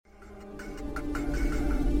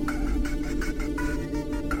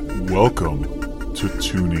Welcome to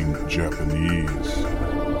Tuning Japanese.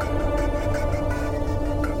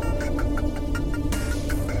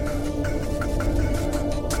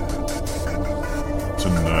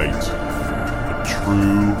 Tonight, a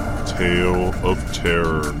true tale of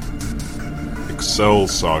terror. Excel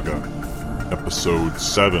Saga, Episode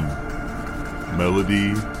 7,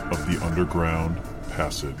 Melody of the Underground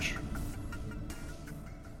Passage.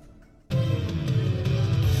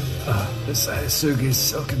 This Ayasugi's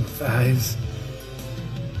silken thighs.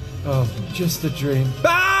 Oh, just a dream.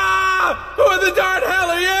 Ah! Who in the darn hell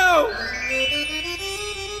are you?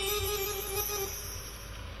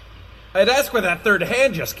 I'd ask where that third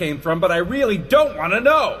hand just came from, but I really don't want to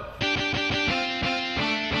know.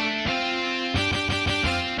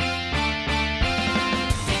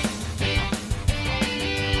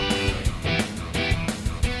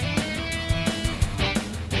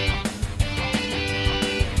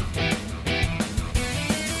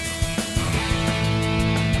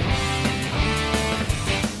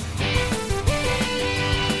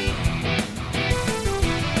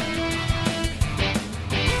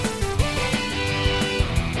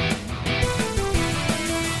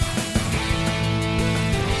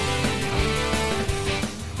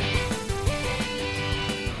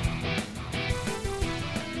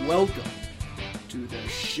 Welcome to the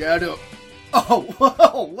Shadow.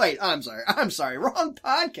 Oh, wait, I'm sorry. Wrong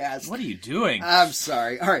podcast. What are you doing? I'm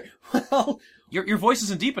sorry. All right. Well, Your voice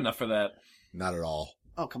isn't deep enough for that. Not at all.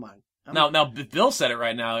 oh, come on. Now, Bill said it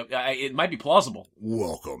right now. It might be plausible.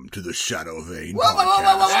 Welcome to the Shadow Vein Whoa, whoa,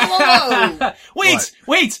 whoa, podcast. whoa, whoa, whoa.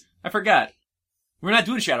 Wait! I forgot. We're not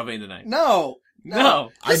doing Shadow Vein tonight. No. I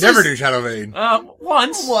This never is- do Shadow Vein.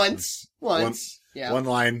 Once. Once. Yeah. One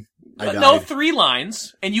line. I died. No, 3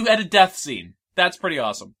 lines, and you edit death scene. That's pretty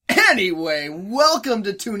awesome. Anyway, welcome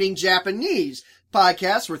to Tuning Japanese,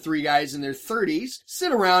 podcast where 3 guys in their 30s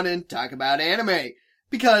sit around and talk about anime.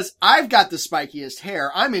 Because I've got the spikiest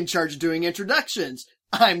hair, I'm in charge of doing introductions.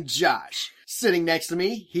 I'm Josh. Sitting next to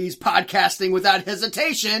me, he's podcasting without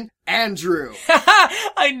hesitation, Andrew.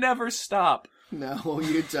 I never stop. No,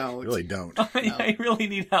 you don't. Really don't. I really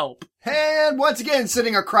need help. And once again,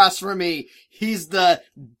 sitting across from me, he's the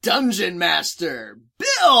Dungeon Master,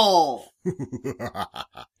 Bill!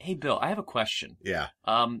 Hey, Bill, I have a question. Yeah.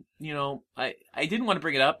 I didn't want to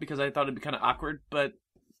bring it up because I thought it'd be kind of awkward, but,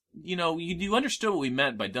 you understood what we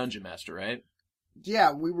meant by Dungeon Master, right?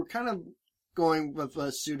 Yeah, we were kind of going with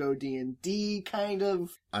a pseudo D&D kind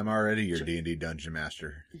of. I'm already your D&D Dungeon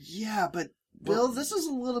Master. Yeah, but Bill, this is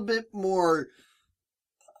a little bit more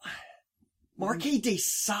Marquis de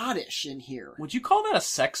Sade-ish in here. Would you call that a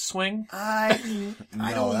sex swing? I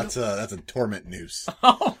No, don't that's a torment noose.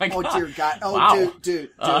 Oh my Oh god. dear God! Oh, Wow.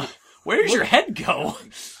 dude. Where does your head go?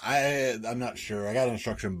 I'm not sure. I got an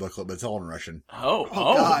instruction booklet, but it's all in Russian. Oh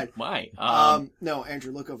God. My. No,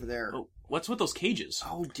 Andrew, look over there. What's with those cages?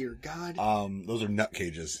 Oh dear God! Those are nut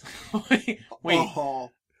cages. Wait,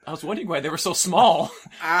 Oh, I was wondering why they were so small.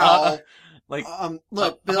 ow! I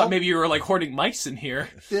Look, Bill. thought maybe you were like hoarding mice in here.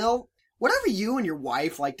 Bill, whatever you and your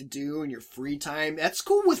wife like to do in your free time, that's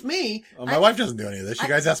cool with me. My wife doesn't do any of this. You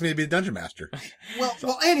guys asked me to be the Dungeon Master.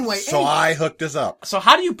 Well, anyway. So I hooked this up. So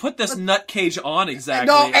how do you put this nut cage on exactly?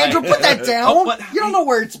 No, Andrew, put that down. Oh, but- You don't know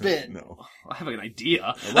where it's been. No. I have an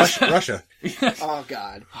idea. Russia. Oh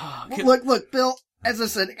God! Look, Bill. As I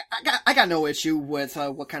said, I got no issue with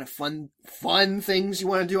what kind of fun things you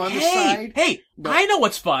want to do on the side. Hey, No. I know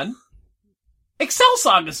what's fun. Excel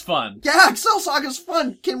Saga's fun. Yeah, Excel Saga's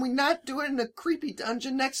fun. Can we not do it in a creepy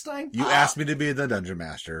dungeon next time? You asked me to be the Dungeon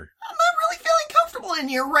Master. I'm not really feeling comfortable in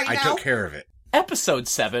here right I now. took care of it. Episode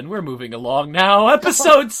 7. We're moving along now.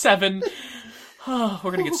 Episode 7. Oh, we're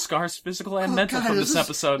gonna get scars, physical and Oh, mental, God, from this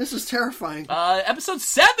episode. This is terrifying. Episode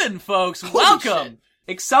 7, folks. Holy Welcome. shit.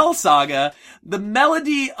 Excel Saga, the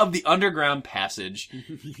melody of the underground passage.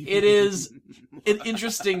 It is an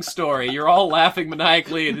interesting story. You're all laughing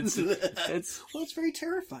maniacally, and it's Well, it's very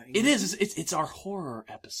terrifying. it is. It's our horror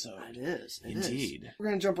episode. It is. Indeed. We're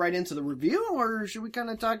gonna jump right into the review, or should we kind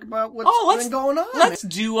of talk about what's Let's been going on? Let's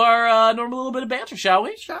do our normal little bit of banter, shall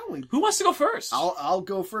we? Shall we? Who wants to go first? I'll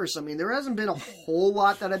go first. I mean, there hasn't been a whole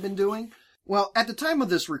lot that I've been doing. Well, at the time of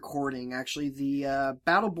this recording, actually, the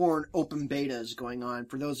Battleborn open beta is going on.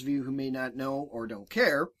 For those of you who may not know or don't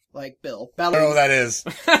care, like Bill, I don't know what that is.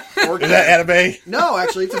 or Is that anime? No,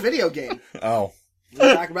 actually, it's a video game. Oh.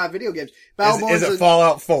 We're talking about video games. Is it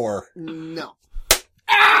Fallout 4? No.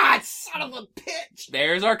 Ah, son of a bitch!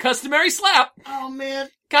 There's our customary slap. Oh, man.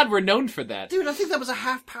 God, we're known for that. Dude, I think that was a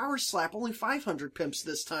half power slap. Only 500 pimps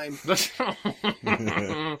this time. So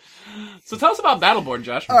tell us about Battleborn,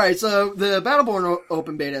 Josh. Alright, so the Battleborn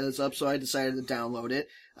open beta is up, so I decided to download it.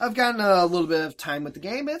 I've gotten a little bit of time with the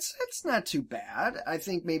game. It's not too bad. I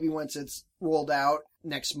think maybe once it's rolled out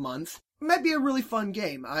next month, it might be a really fun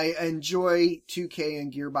game. I enjoy 2K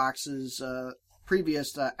and Gearbox's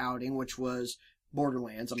previous outing, which was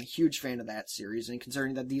Borderlands. I'm a huge fan of that series, and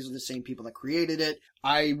considering that these are the same people that created it,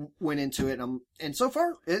 I went into it, and so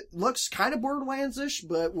far, it looks kind of Borderlands-ish,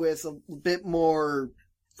 but with a bit more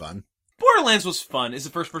Fun. Borderlands was fun. Is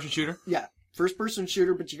it first-person shooter? Yeah, first-person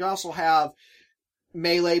shooter, but you also have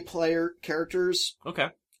melee player characters. Okay.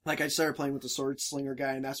 Like I started playing with the sword slinger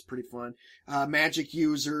guy, and that's pretty fun. Magic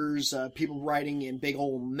users, people riding in big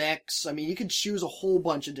old mechs. I mean, you can choose a whole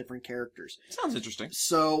bunch of different characters. Sounds interesting.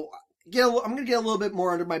 So I'm gonna get a little bit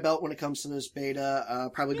more under my belt when it comes to this beta.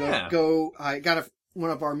 Probably go. I got one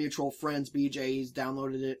of our mutual friends, BJ. He's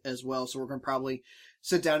downloaded it as well, so we're gonna probably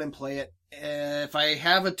sit down and play it. If I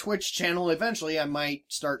have a Twitch channel eventually, I might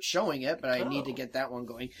start showing it, but I need to get that one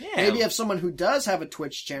going. Yeah. Maybe if someone who does have a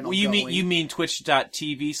Twitch channel Well, you going, mean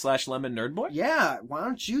twitch.tv/lemonnerdboy? yeah, why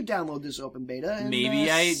don't you download this open beta and Maybe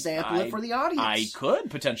sample it for the audience? I could,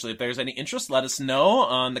 potentially. If there's any interest, let us know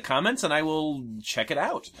on the comments, and I will check it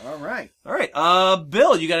out. All right. All right.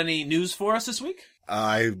 Bill, you got any news for us this week?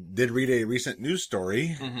 I did read a recent news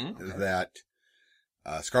story that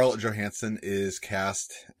Scarlett Johansson is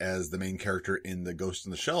cast as the main character in the Ghost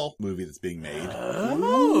in the Shell movie that's being made,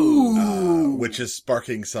 which is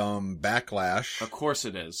sparking some backlash. Of course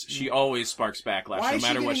it is. She always sparks backlash, no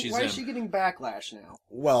matter what she's in. Why is she getting backlash now?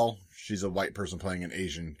 Well, she's a white person playing an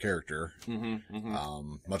Asian character.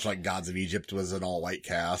 Mm-hmm. Much like Gods of Egypt was an all-white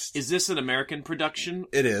cast. Is this an American production?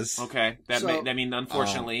 It is. Okay.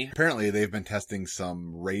 Unfortunately. Apparently, they've been testing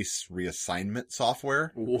some race reassignment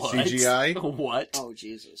software. What? CGI. What? Oh,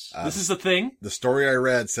 Jesus. This is a thing? The story I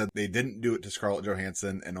read said they didn't do it to Scarlett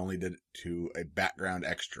Johansson and only did it to a background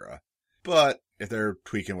extra. But if they're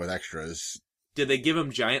tweaking with extras... Did they give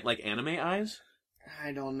him giant, anime eyes?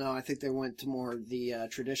 I don't know. I think they went to more the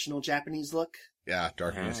traditional Japanese look. Yeah,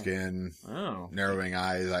 darkening the skin, Oh. narrowing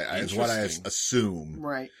eyes, is what I assume.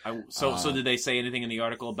 Right. So did they say anything in the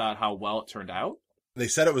article about how well it turned out? They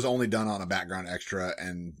said it was only done on a background extra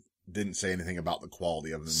and didn't say anything about the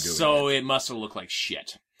quality of them doing it. So it must have looked like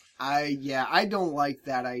shit. I don't like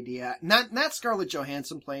that idea. Not Scarlett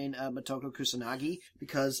Johansson playing Motoko Kusanagi,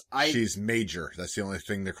 because she's Major. That's the only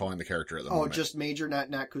thing they're calling the character at the moment. Oh, just Major,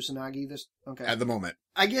 not Kusanagi. Okay. At the moment.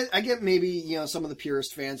 I get maybe, some of the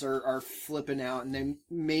purist fans are flipping out, and then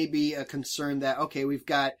maybe a concern that, okay, we've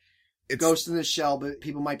got Ghost in the Shell, but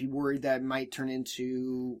people might be worried that it might turn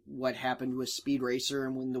into what happened with Speed Racer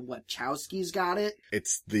and when the Wachowskis got it.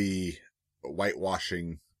 It's the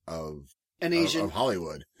whitewashing of an Asian of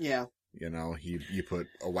Hollywood. Yeah. You put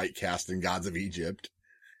a white cast in Gods of Egypt.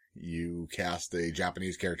 You cast a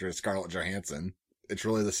Japanese character as Scarlett Johansson. It's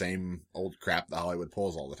really the same old crap that Hollywood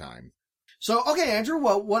pulls all the time. So, okay, Andrew,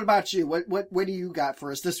 what about you? What do you got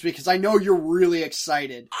for us this week? Because I know you're really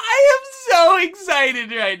excited. I am so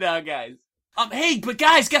excited right now, guys. Hey, but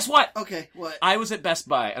guys, guess what? Okay, what? I was at Best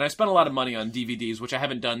Buy, and I spent a lot of money on DVDs, which I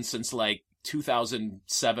haven't done since,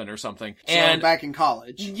 2007 or something. So and back in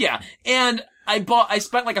college. Yeah, and I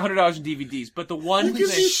spent $100 in DVDs, but the one You give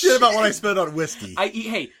me shit about what I spend on whiskey.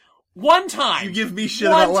 Hey, one time. You give me shit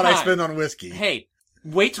about what I spend on whiskey. Hey,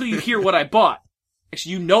 wait till you hear what I bought.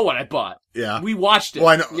 Actually, you know what I bought. Yeah. We watched it. Well,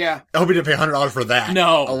 I know. Yeah. I hope you didn't pay $100 for that.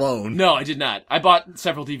 No. Alone. No, I did not. I bought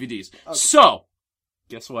several DVDs. Okay. So,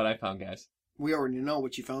 guess what I found, guys? We already know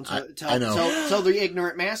what you found. So I know. Tell the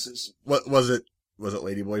ignorant masses. What was it? Was it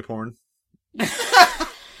ladyboy porn?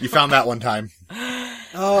 You found that one time.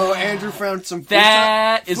 Oh, Andrew found some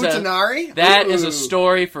That futanari? That is a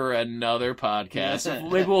story for another podcast.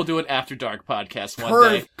 Maybe we'll do an After Dark podcast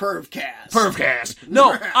one day. Pervcast. Pervcast.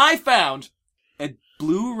 No, I found a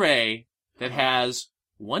Blu-ray that has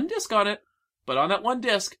one disc on it, but on that one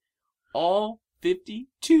disc, all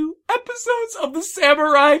 52 episodes of the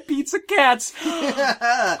Samurai Pizza Cats.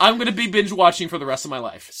 I'm going to be binge watching for the rest of my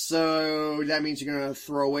life. So that means you're going to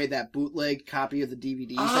throw away that bootleg copy of the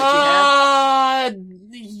DVDs that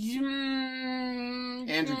you have?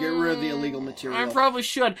 Andrew, get rid of the illegal material. I probably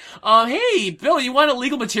should. Hey, Bill, you want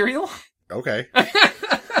illegal material? Okay.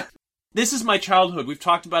 This is my childhood. We've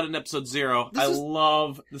talked about it in episode 0. I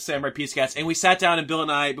love the Samurai Pizza Cats. And we sat down, and Bill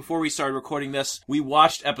and I, before we started recording this, we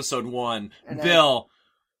watched episode 1. And Bill,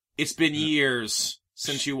 it's been years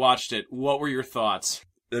since you watched it. What were your thoughts?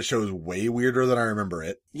 That show's way weirder than I remember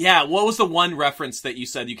it. Yeah, what was the one reference that you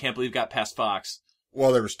said you can't believe got past Fox?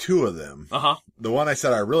 Well, there was two of them. Uh-huh. The one I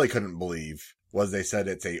said I really couldn't believe was they said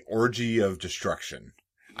it's a orgy of destruction.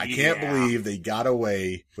 I can't believe they got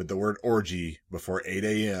away with the word orgy before 8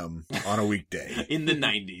 a.m. on a weekday. In the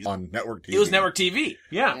 90s. On network TV. It was network TV.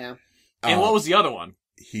 Yeah. Yeah. And what was the other one?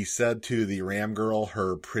 He said to the Ram girl,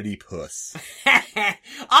 her pretty puss.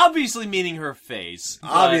 Obviously meaning her face. but-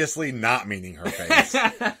 Obviously not meaning her face.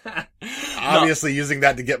 Obviously using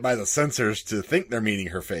that to get by the censors to think they're meaning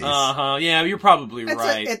her face. Uh-huh. Yeah, you're probably It's,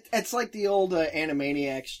 right. it's like the old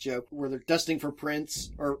Animaniacs joke where they're dusting for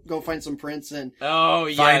prints or go find some prints and Oh,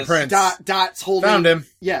 yes. Fine print. Dot's holding. Found him.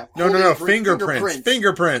 Yeah. No, holding fingerprints.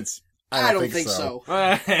 Fingerprints. I don't think so.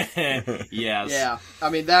 Yes. Yeah. I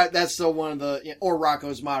mean, that's still one of the, or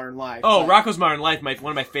Rocco's Modern Life. Oh, But Rocco's Modern Life,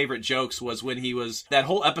 one of my favorite jokes was when he was, that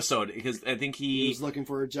whole episode, because I think he he was looking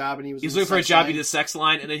for a job and he was was in looking for a sex job, line. he did a sex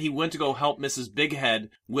line, and then he went to go help Mrs. Bighead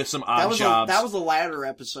with some That odd was jobs. that was the latter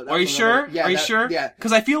episode. That Are you was sure? another- Yeah. Are you that- sure? Yeah.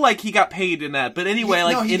 Because I feel like he got paid in that. But anyway,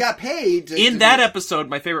 like, no, he in, got paid. in that episode,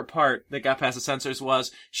 my favorite part that got past the censors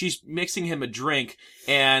was she's mixing him a drink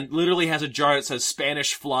and literally has a jar that says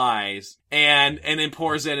Spanish flies and then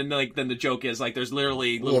pours in, and like then the joke is like there's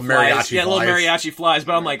literally little flies. mariachi Yeah, little flies. mariachi flies.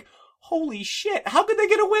 But I'm like, holy shit, how could they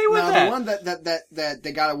get away with No, that? the one that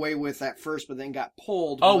they got away with at first, but then got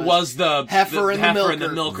pulled. was the Heifer and the heifer and the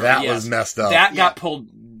milker. milker. That yes. was messed up. That Yeah. got pulled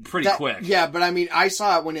pretty quick. Yeah, but I mean, I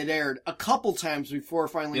saw it when it aired a couple times before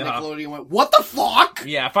finally Yeah. Nickelodeon went, "What the fuck?"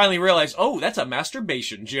 Yeah, I finally realized, oh, that's a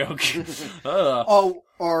masturbation joke. Ugh. Oh,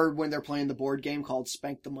 or when they're playing the board game called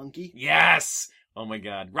Spank the Monkey. Yes. Oh my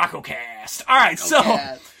god. RoccoCast. All right,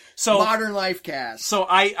 Yeah. so Modern Life cast. So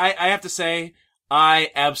I have to say, I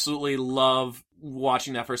absolutely love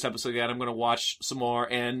watching that first episode again. I'm going to watch some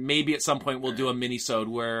more, and maybe at some point we'll do a mini-sode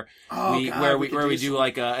where Oh, we God, we could where we do do some-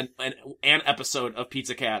 like an episode of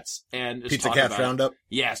Pizza Cats and just Pizza talk Cats about it. Roundup.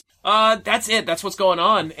 Yes. That's it. That's what's going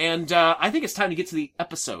on, and I think it's time to get to the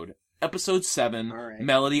episode. Episode 7, All right.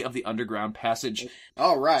 Melody of the Underground Passage.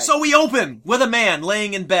 All right. So we open with a man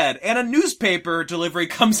laying in bed, and a newspaper delivery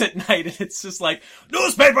comes at night, and it's just like,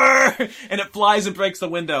 newspaper! And it flies and breaks the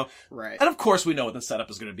window. right. And of course we know what the setup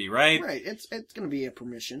is going to be, right? Right. It's going to be a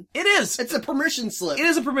permission. It is! It's a permission slip. It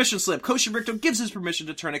is a permission slip. Koshi Ricto gives his permission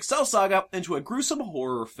to turn Excel Saga into a gruesome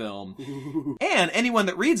horror film. And anyone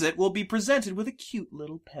that reads it will be presented with a cute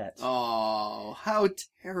little pet. Oh, how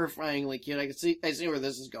terrifyingly cute! I see where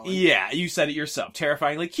this is going. Yeah, you said it yourself.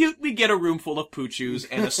 Terrifyingly cute. We get a room full of poochoos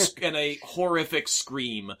and a horrific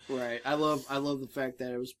scream. Right. I love the fact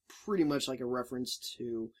that it was pretty much like a reference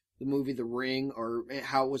to the movie The Ring, or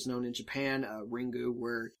how it was known in Japan, Ringu,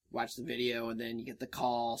 where you watch the video and then you get the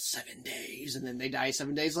call 7 days and then they die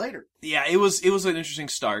 7 days later. Yeah, it was an interesting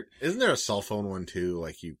start. Isn't there a cell phone one too?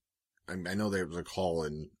 Like I know there was a call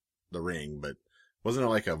in The Ring, but wasn't it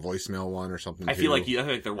like a voicemail one or something? I feel like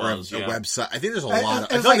there or was. a Yeah. website. I think there's a lot.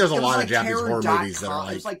 It I was feel like there's a it was lot like of Japanese horror terror.com. movies that are It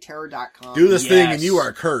like, was like terror.com. do this thing Yes. and you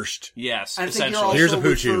are cursed. Yes, I think essentially. you're also Here's a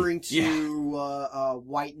poochoo. referring to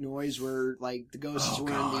white noise, where like the ghosts Oh, were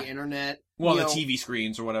in God. the internet. Well, You the know, TV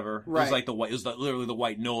screens or whatever. It was Right. like literally the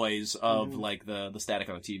white noise of Mhm. like the static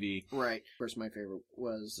on the TV. Right. Of course, my favorite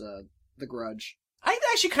was The Grudge. I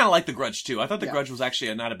actually kind of like The Grudge too. I thought The Yeah. Grudge was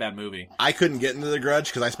actually not a bad movie. I couldn't get into The Grudge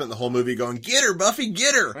because I spent the whole movie going, "Get her, Buffy,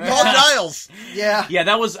 get her, call Giles." Yeah, Yeah,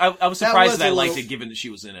 that was. I was That surprised was that I a liked little- it, given that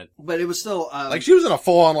she was in it. but it was still Like she was in a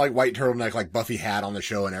full on like white turtleneck like Buffy had on the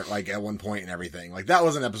show and like at one point and everything. Like that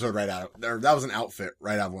was an episode right out, or that was an outfit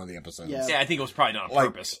right out of one of the episodes. Yeah. Yeah, I think it was probably not on Like,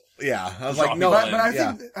 purpose. Yeah, I was Draw like, no, people But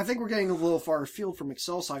in. I think we're getting a little far afield from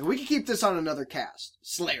Excel Saga. We could keep this on another cast,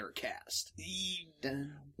 Slayer cast.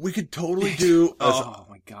 Dun. we could totally do. Oh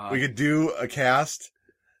my god! We could do a cast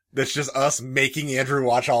that's just us making Andrew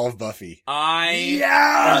watch all of Buffy. I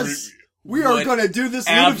Yes, we are would going to do this.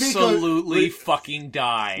 absolutely fucking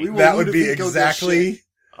die. We will That would be Ludovico this exactly. shit.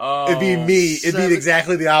 Oh, It'd be me. It'd seven- be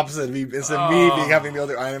exactly the opposite. It'd be instead of me Oh. being having the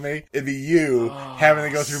other anime, it'd be you having to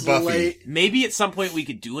go through Buffy. Slay, Maybe at some point we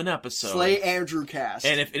could do an episode. Slay Andrew cast.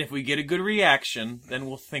 And if we get a good reaction, then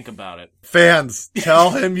we'll think about it. Fans,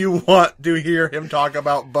 tell him you want to hear him talk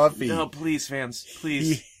about Buffy. No, please, fans,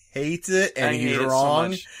 please. He hates it and I he's hate it so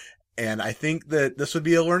wrong. much. And I think that this would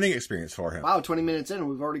be a learning experience for him. Wow, 20 minutes in and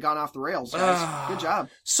we've already gone off the rails, guys. Good job.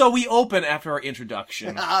 So we open after our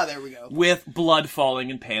introduction There we go. with blood falling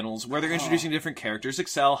in panels where they're introducing different characters,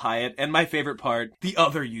 Excel, Hyatt, and my favorite part, the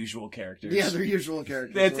other usual characters. The other usual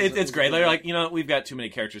characters. It's great. They're like, we've got too many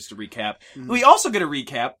characters to recap. We also get a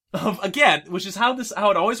recap again, which is how it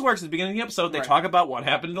always works at the beginning of the episode. They Right. talk about what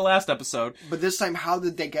happened in the last episode. But this time, how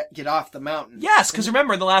did they get off the mountain? Yes, because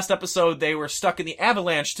remember in the last episode they were stuck in the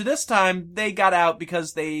avalanche. To this time, they got out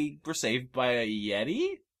because they were saved by a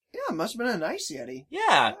Yeti? Yeah, it must have been a nice Yeti.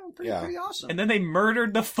 Yeah. Pretty awesome. And then they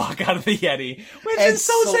murdered the fuck out of the Yeti, which And is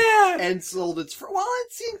so sold- sad. And sold its... Well,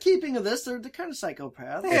 it's in keeping of this. They're kind of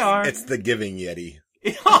psychopaths. They are. It's The Giving Yeti.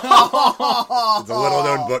 Oh. It's a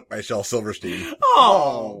little-known book by Shel Silverstein.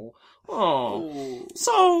 Oh. Oh. Oh.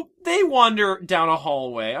 So they wander down a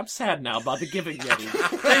hallway. I'm sad now about the Giving Yeti.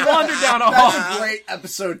 They wander down a That's hallway. a great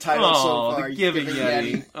episode title so far. The Giving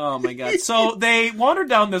Yeti. Oh my god. So they wander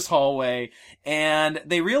down this hallway and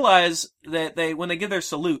they realize that when they give their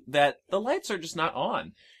salute that the lights are just not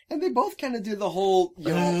on. And they both kind of do the whole,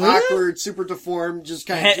 awkward, super deformed, just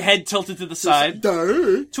kind of... Head tilted to the side.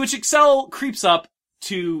 Duh. To which Excel creeps up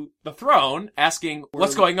to the throne, asking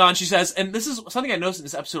what's going on. She says, and this is something I noticed in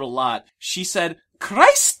this episode a lot. She said,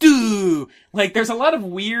 Christu! Like, there's a lot of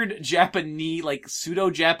weird Japanese, like,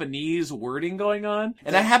 pseudo-Japanese wording going on.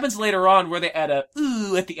 And that happens later on where they add a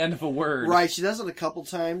ooh at the end of a word. Right, she does it a couple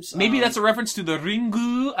times. Maybe that's a reference to the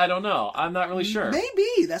Ringu. I don't know. I'm not really sure.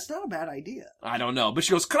 Maybe. That's not a bad idea. I don't know. But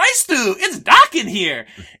she goes, Christu! It's dark in here!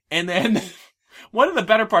 And then, one of the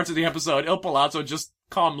better parts of the episode, Il Palazzo just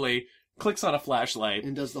calmly clicks on a flashlight.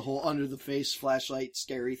 And does the whole under-the-face flashlight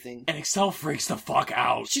scary thing. And Excel freaks the fuck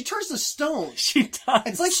out. She turns to stone. She does.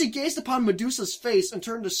 It's like she gazed upon Medusa's face and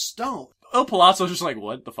turned to stone. El Palazzo's just like,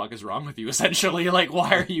 what the fuck is wrong with you, essentially? Like,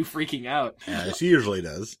 why are you freaking out? Yeah, she usually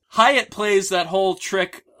does. Hyatt plays that whole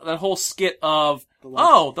trick, that whole skit of, the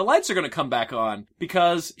lights are gonna come back on,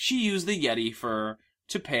 because she used the Yeti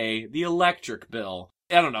to pay the electric bill.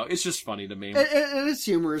 I don't know, it's just funny to me. It is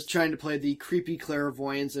humorous trying to play the creepy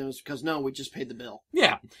clairvoyance, and it was because, no, we just paid the bill.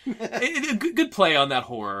 Yeah. Good play on that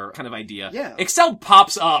horror kind of idea. Yeah. Excel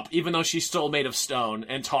pops up, even though she's still made of stone,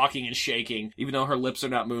 and talking and shaking, even though her lips are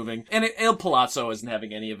not moving. And Il Palazzo isn't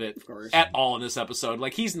having any of it Of course. at all in this episode.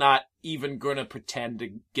 Like, he's not even gonna pretend to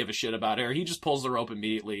give a shit about her. He just pulls the rope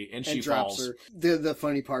immediately, and she drops falls. her. The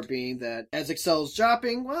funny part being that as Excel's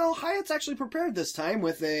dropping, well, Hyatt's actually prepared this time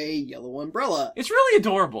with a yellow umbrella. It's really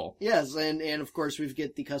adorable. Yes, and of course we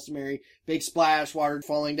get the customary big splash, water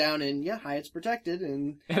falling down, and yeah, Hyatt's protected,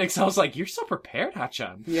 and And Excel's like, you're so prepared,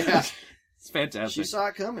 Hachan. yeah, It's fantastic. she saw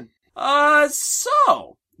it coming.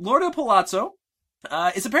 So, Lord Il Palazzo,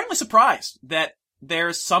 is apparently surprised that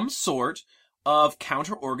there's some sort of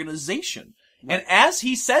counter-organization. Right. And as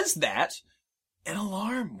he says that, an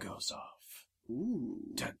alarm goes off. Ooh.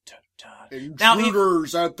 Dun, dun, dun.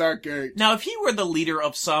 Intruders at that gate. Now, if he were the leader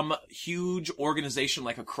of some huge organization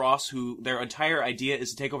like Across, who their entire idea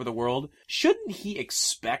is to take over the world, shouldn't he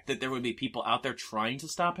expect that there would be people out there trying to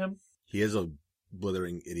stop him? He is a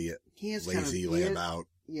blithering idiot. He is Lazy, layabout.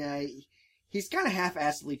 Yeah, he's kind of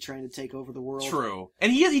half-assedly trying to take over the world. True.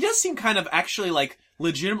 And he does seem kind of actually, like,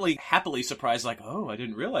 legitimately happily surprised, like, oh, I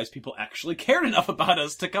didn't realize people actually cared enough about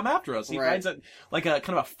us to come after us. He Right. finds it like a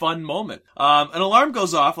kind of a fun moment. An alarm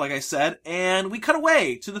goes off, like I said, and we cut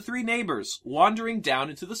away to the three neighbors wandering down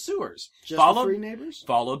into the sewers. Just the three neighbors?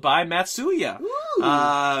 Followed by Matsuya,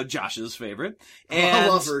 Ooh. Josh's favorite. I And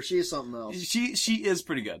love her. She is something else. she is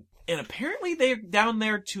pretty good. And apparently they're down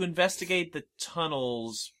there to investigate the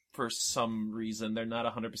tunnels for some reason. They're not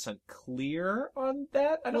 100% clear on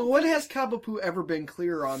that. I don't Well, when has Kabupu ever been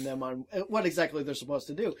clear on them on what exactly they're supposed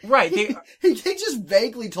to do? Right, He just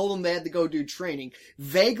vaguely told them they had to go do training.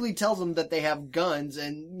 Vaguely tells them that they have guns,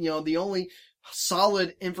 and, the only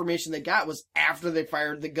solid information they got was after they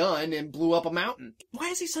fired the gun and blew up a mountain. Why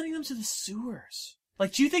is he sending them to the sewers?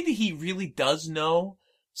 Like, do you think that he really does know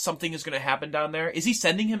something is going to happen down there? Is he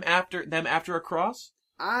sending them after Across?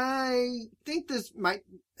 I think this might...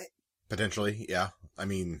 Potentially, yeah. I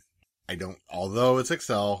mean, although it's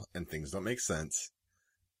Excel and things don't make sense,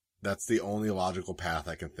 that's the only logical path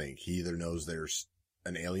I can think. He either knows there's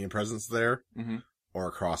an alien presence there, or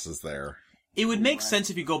Across is there. It would make sense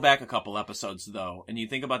if you go back a couple episodes, though, and you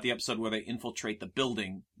think about the episode where they infiltrate the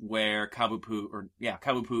building where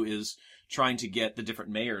Kabupu is trying to get the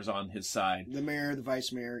different mayors on his side. The mayor, the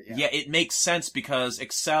vice mayor, Yeah, it makes sense because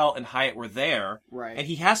Excel and Hyatt were there, Right. and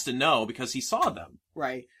he has to know because he saw them.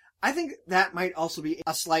 Right. I think that might also be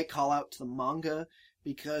a slight call out to the manga,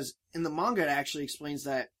 because in the manga it actually explains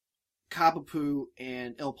that Kabupu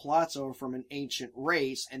and Il Palazzo are from an ancient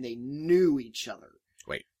race and they knew each other.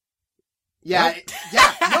 Wait. Yeah,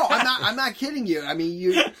 no, I'm not kidding you. I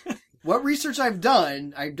mean, what research I've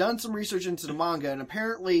done some research into the manga, and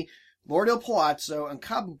apparently Lord Il Palazzo and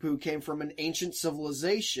Kabupu came from an ancient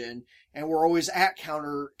civilization and were always at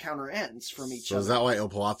counter ends from each So other. is that why Il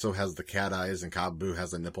Palazzo has the cat eyes and Kabu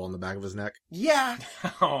has a nipple on the back of his neck? Yeah.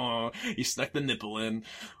 Oh, you snuck the nipple in.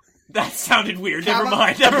 That sounded weird. Kaba-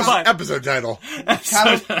 Never mind. Episode title.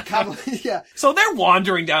 Yeah. So they're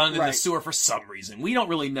wandering down in the Right. sewer for some reason. We don't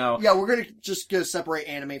really know. Yeah, we're gonna separate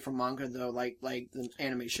anime from manga though, like the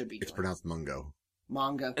anime should be It's doing. pronounced mungo.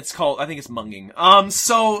 Manga. It's called, I think it's munging.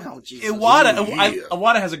 So, Oh, Jesus. Iwata, Ooh, yeah.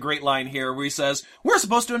 Iwata has a great line here where he says, "We're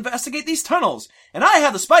supposed to investigate these tunnels, and I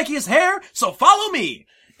have the spikiest hair, so follow me!"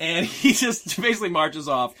 And he just basically marches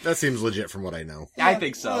off. That seems legit from what I know. I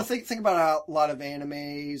think so. Well, think about how a lot of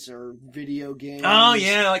animes or video games. Oh,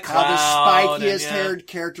 yeah, like how the Cloud and, spikiest yeah. haired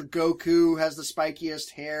character Goku has the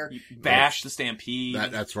spikiest hair. Bash the Stampede.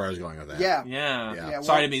 That's where I was going with that. Yeah. Yeah. Yeah, well-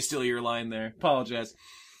 Sorry to me steal your line there. Apologize.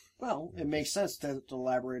 Well, it makes sense to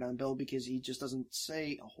elaborate on Bill because he just doesn't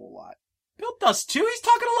say a whole lot. Bill does too. He's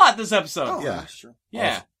talking a lot this episode. Oh, Yeah. that's true.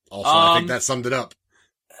 Yeah. Also, I Um, think that summed it up.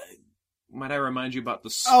 Might I remind you about the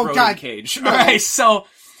Oh, scrotum God. cage? No. All right, so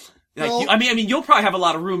like, Bill- I mean, you'll probably have a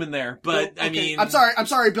lot of room in there, but Bill, I okay, mean, I'm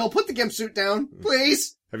sorry, Bill. Put the gimp suit down,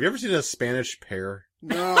 please. Have you ever seen a Spanish pear?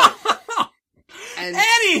 No. And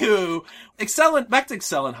Anywho, back to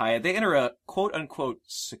Excel and Hyatt, they enter a quote-unquote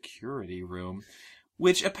security room,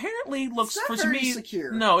 which apparently looks, It's not to very me,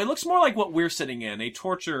 secure. no, it looks more like what we're sitting in, a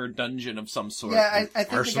torture dungeon of some sort. yeah, I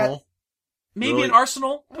think Arsenal? Maybe Really? an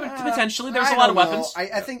arsenal, they got, potentially. There's I a lot of don't know. weapons.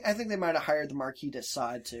 I think they might have hired the Marquis de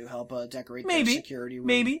Sade to help decorate Maybe. their security room.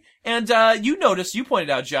 Maybe. And, you pointed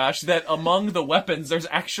out, Josh, that among the weapons, there's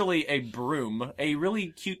actually a broom. A really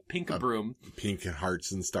cute pink broom. Pink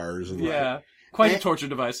hearts and stars and Yeah. Quite a And- torture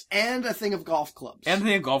device. And a thing of golf clubs. And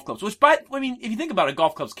they have golf clubs, which, but, I mean, if you think about it,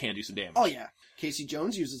 golf clubs can do some damage. Oh yeah, Casey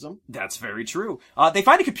Jones uses them. That's very true. They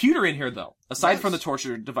find a computer in here, though, aside Yes. from the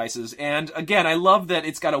torture devices. And again, I love that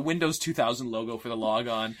it's got a Windows 2000 logo for the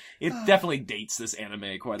logon. It definitely dates this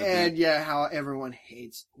anime quite a And bit. yeah, how everyone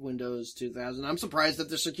hates Windows 2000. I'm surprised that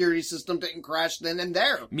the security system didn't crash then and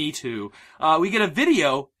there. Me too. We get a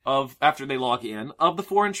video of, after they log in, of the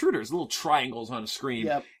 4 intruders, little triangles on a screen.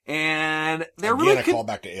 Yep. And they're Again, really... a call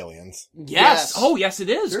back to Aliens. Yes. Yes. Oh, yes, it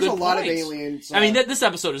is. There's Good a lot of point. aliens. I mean, this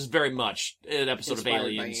episode is very much an episode of inspired by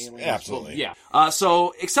aliens. aliens. Absolutely. Yeah.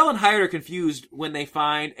 So Excel and Hyatt are confused when they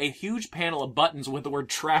find a huge panel of buttons with the word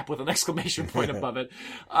trap with an exclamation point above it.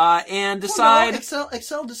 And decide... Well, no,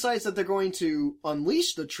 Excel decides that they're going to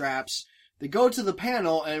unleash the traps. They go to the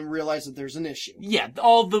panel and realize that there's an issue. Yeah,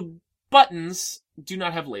 all the buttons do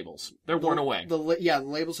not have labels. They're worn away. The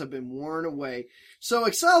labels have been worn away. So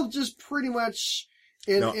Excel just pretty much...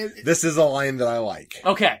 This is a line that I like.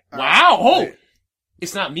 Okay. All Wow. Oh! Right.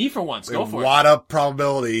 It's not me for once. Go for Wad up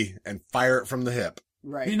probability and fire it from the hip.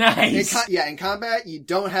 Right. Nice. In combat, you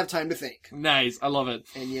don't have time to think. it. Nice. I love it.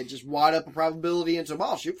 And you just wad up a probability into a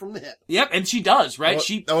ball, shoot from the hip. Yep, and she does, right? Well,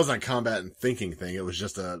 She... that wasn't a combat and thinking thing. It was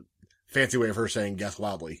just a fancy way of her saying guess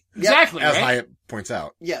loudly. Exactly, As right? Hyatt points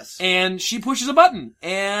out. Yes. And she pushes a button,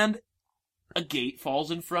 and a gate falls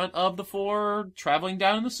in front of the 4 traveling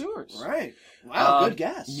down in the sewers. Right. Wow, Um, good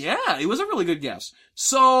guess. Yeah, it was a really good guess.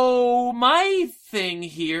 So, my thing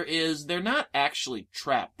here is they're not actually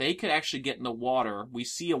trapped. They could actually get in the water. We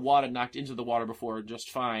see a water knocked into the water before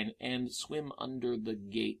just fine, and swim under the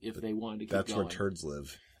gate if they wanted to keep That's going. where turds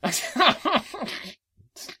live.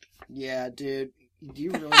 Yeah, dude. Do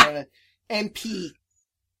you really want to... And pee.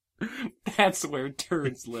 That's where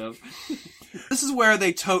turds live. This is where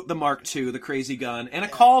they tote the Mark II, the crazy gun, and a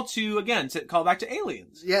call to call back to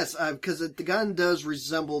aliens. Yes, because the gun does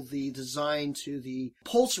resemble the design to the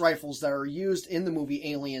pulse rifles that are used in the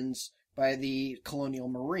movie Aliens by the Colonial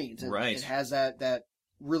Marines. Right. It has that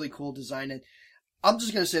really cool design. And I'm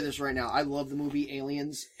just going to say this right now. I love the movie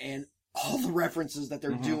Aliens, and all the references that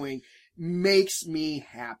they're doing makes me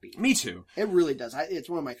happy. Me too. It really does. It's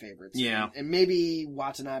one of my favorites. Yeah. And maybe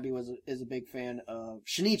Watanabe is a big fan of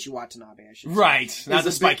Shinichi Watanabe, I should say. Right. Not Is the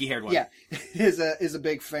a big- spiky-haired one. Yeah. is a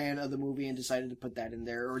big fan of the movie and decided to put that in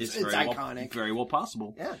there. Or it's very well- iconic. very well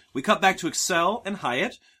possible. Yeah. We cut back to Excel and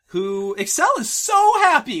Hyatt, who Excel is so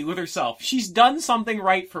happy with herself. She's done something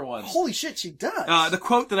right for once. Holy shit, she does. The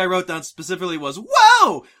quote that I wrote down specifically was,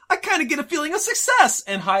 "Whoa! I kind of get a feeling of success."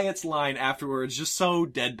 And Hyatt's line afterwards, just so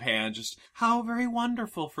deadpan, just, "How very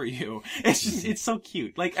wonderful for you." It's just, it's so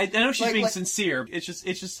cute. Like, I know she's being sincere. It's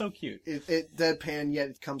just so cute. It deadpan, yet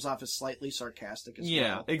it comes off as slightly sarcastic as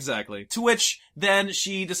Yeah, well. exactly. To which, then,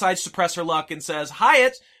 she decides to press her luck and says,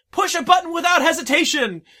 "Hyatt, push a button without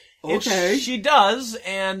hesitation." Okay. She does,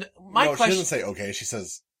 and my No, she question... doesn't say okay. She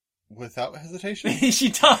says without hesitation. She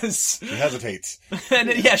does. She hesitates. And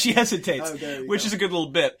then, she hesitates, Oh, there you which go. is a good little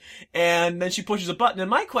bit. And then she pushes a button. And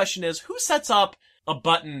my question is, who sets up a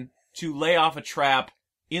button to lay off a trap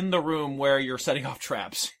in the room where you're setting off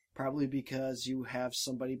traps? Probably because you have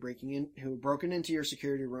somebody who broken into your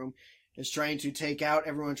security room, is trying to take out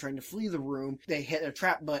everyone trying to flee the room. They hit a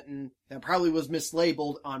trap button that probably was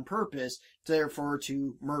mislabeled on purpose, therefore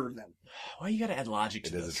to murder them. Why you gotta add logic to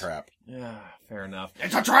It this? is a trap. Yeah, fair enough.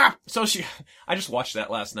 It's a trap! So I just watched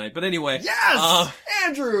that last night. But anyway. Yes!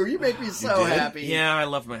 Andrew, you make me so did? happy. Yeah, I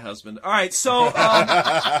love my husband. All right, so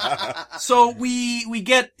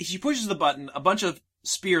she pushes the button. A bunch of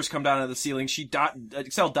spears come down out of the ceiling.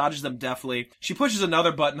 Excel dodges them deftly. She pushes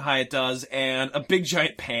another button, Hyatt does, and a big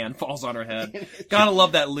giant pan falls on her head. Gotta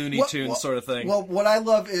love that Looney Tunes sort of thing. Well, what I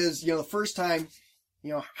love is, the first time,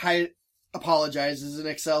 Hyatt apologizes and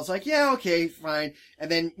Excel's like, yeah, okay, fine. And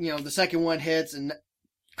then, the second one hits and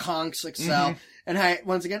conks Excel. And Hyatt,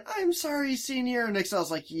 once again, I'm sorry, senior. And Excel's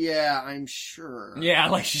like, yeah, I'm sure. Yeah,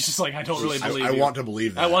 like she's just like, I don't really believe I you. want to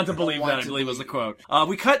believe that. I want to believe want that, I to believe was the believe quote.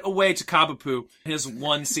 We cut away to Kabupu, his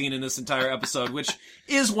one scene in this entire episode, which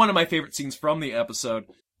is one of my favorite scenes from the episode,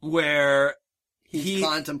 where He's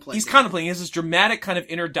contemplating. He's contemplating. He has this dramatic kind of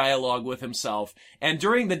inner dialogue with himself. And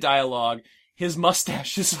during the dialogue, his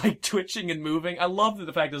mustache is like twitching and moving. I love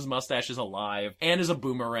the fact that his mustache is alive and is a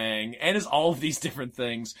boomerang and is all of these different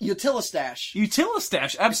things. Utilistash.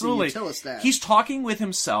 Utilistash, absolutely. It's a Utilistash. He's talking with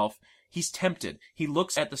himself. He's tempted. He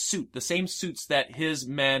looks at the suit, the same suits that his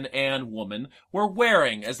men and woman were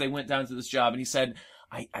wearing as they went down to this job. And he said,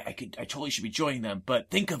 I totally should be joining them,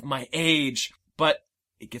 but think of my age. But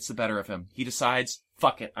it gets the better of him. He decides,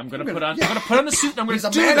 fuck it. I'm gonna put on the suit and I'm He's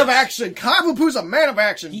gonna a do man this. of action. Kabupu's a man of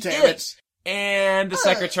action, He damn it. is. And the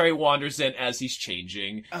secretary wanders in as he's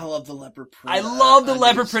changing. I love the leopard print. I love the undies.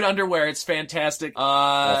 leopard print underwear. It's fantastic.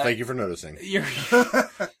 Well, thank you for noticing.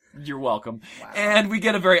 You're welcome. Wow. And we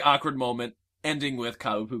get a very awkward moment ending with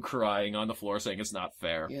Kabupu crying on the floor saying it's not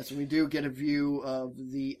fair. Yes, we do get a view of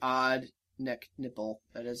the odd neck nipple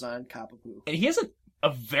that is on Kabupu. And he has a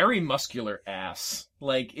very muscular ass.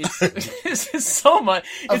 Like, it's so much.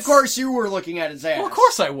 Of course you were looking at his ass. Well, of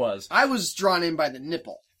course I was. I was drawn in by the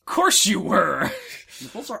nipple. Of course you were.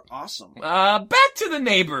 Nipples are awesome. Back to the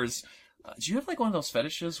neighbors. Do you have like one of those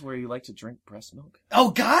fetishes where you like to drink breast milk? Oh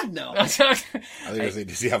God, no. I think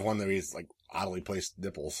does he have one that he's like oddly placed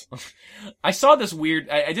nipples? I saw this weird,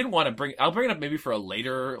 I didn't want to I'll bring it up maybe for a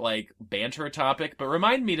later, like, banter topic, but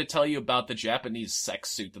remind me to tell you about the Japanese sex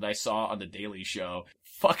suit that I saw on The Daily Show.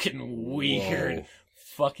 Fucking weird. Whoa.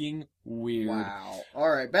 Fucking weird. Wow.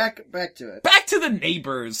 Alright, back to it. Back to the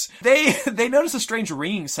neighbors. They notice a strange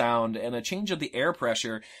ringing sound and a change of the air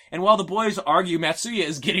pressure. And while the boys argue, Matsuya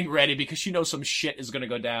is getting ready because she knows some shit is gonna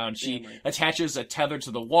go down. She attaches a tether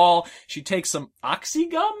to the wall. She takes some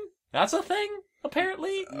oxygum. That's a thing,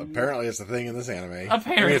 apparently. Apparently it's a thing in this anime.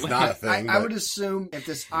 Apparently. I mean, it's not a thing. I but would assume if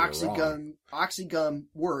this You're wrong. oxygum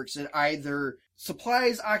works, it either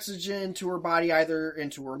supplies oxygen to her body, either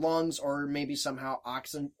into her lungs, or maybe somehow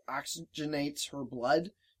oxygenates her blood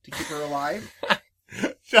to keep her alive.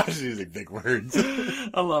 Josh is using big words.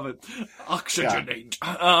 I love it. Oxygenate.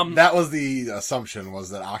 That was the assumption, was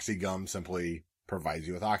that oxygum simply provides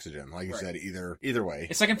you with oxygen. Like you said, either way.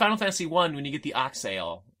 It's like in Final Fantasy 1 when you get the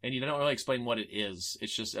Oxale, and you don't really explain what it is.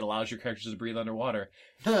 It's just, it allows your characters to breathe underwater.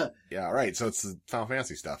 Yeah, right. So it's the Final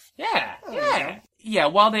Fantasy stuff. Yeah, Oh, yeah. Yeah,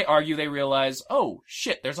 while they argue, they realize, oh,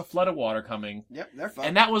 shit, there's a flood of water coming. Yep, they're fine.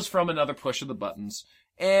 And that was from another push of the buttons.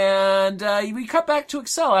 And we cut back to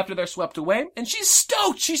Excel after they're swept away, and she's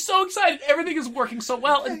stoked! She's so excited! Everything is working so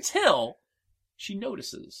well until she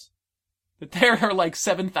notices that there are like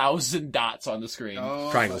 7,000 dots on the screen.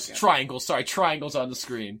 Oh, Triangles. okay. Triangles on the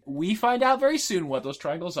screen. We find out very soon what those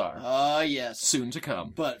triangles are. Oh, yes. Soon to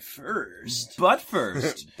come. But first... But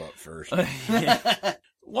first... But first.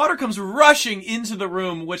 Water comes rushing into the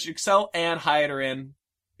room, which Excel and Hyatt are in,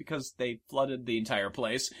 because they flooded the entire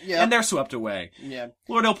place, Yep. and they're swept away. Yeah.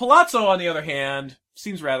 Lord El Palazzo, on the other hand,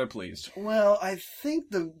 seems rather pleased. Well, I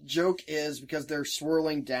think the joke is because they're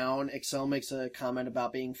swirling down, Excel makes a comment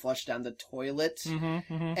about being flushed down the toilet.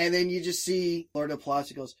 Mm-hmm. And then you just see Lord of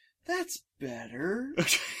Palazzo goes, that's better.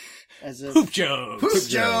 As if, Poop joke. Poop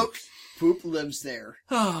joke. Poop lives there.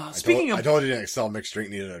 Speaking I told you an Excel mixed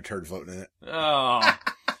drink needed a turd floating in it.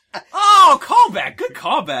 Oh, callback. Good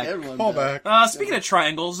callback. Everyone Call does. back. Speaking of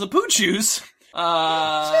triangles, the Poochus.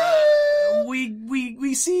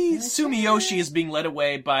 We see Sumiyoshi is being led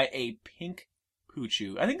away by a pink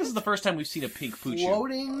Poochu. I think this is the first time we've seen a pink Poochu.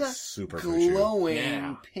 Floating, Super Poochu. glowing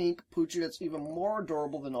Yeah. pink Poochu that's even more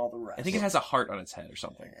adorable than all the rest. I think it has a heart on its head or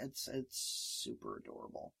something. It's super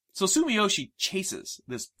adorable. So Sumiyoshi chases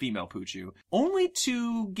this female Poochu, only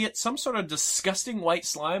to get some sort of disgusting white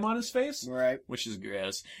slime on his face. Right. Which is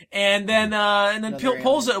gross. And then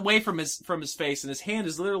pulls it away from his face, and his hand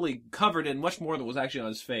is literally covered in much more than was actually on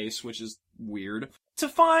his face, which is weird. To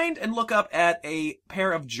find and look up at a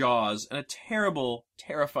pair of jaws and a terrible,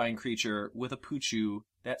 terrifying creature with a Poochu,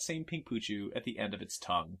 that same pink Poochu, at the end of its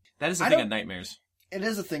tongue. That is a thing of nightmares. It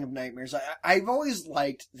is a thing of nightmares. I've always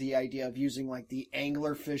liked the idea of using like the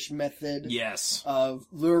anglerfish method. Yes. Of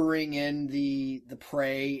luring in the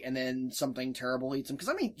prey and then something terrible eats them. Because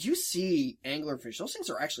I mean, you see anglerfish; those things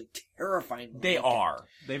are actually terrifying. They are.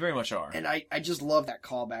 They very much are. And I just love that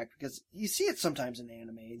callback because you see it sometimes in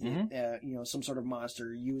anime. Some sort of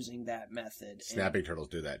monster using that method. Snapping turtles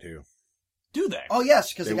do that too. Do they? Oh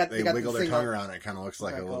yes, because they got wiggle the their thing tongue around. It kind of looks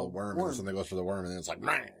like a little worm. worm. And something goes for the worm, and then it's like,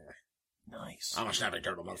 Meh. Nice. I'm a snapping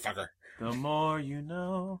turtle, motherfucker. The more you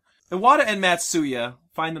know. Iwata and Matsuya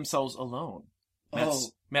find themselves alone.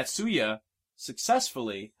 Matsuya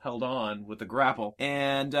successfully held on with the grapple,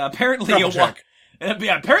 and apparently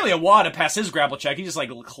Iwata passed his grapple check. He just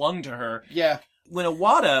like clung to her. Yeah. When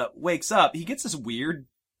Iwata wakes up, he gets this weird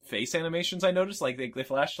face animations. I noticed, like they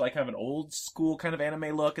flash like kind of an old school kind of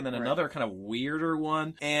anime look, and then another kind of weirder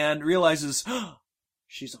one, and realizes.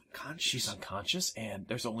 She's unconscious. She's unconscious, and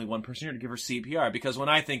there's only one person here to give her CPR. Because when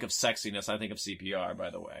I think of sexiness, I think of CPR. By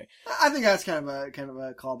the way, I think that's kind of a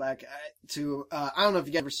callback to. I don't know if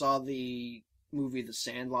you ever saw the movie The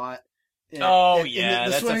Sandlot.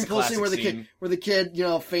 The swimming pool scene scene. where the kid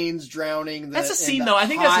feigns drowning. That's a scene though. I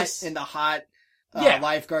think that's in the hot.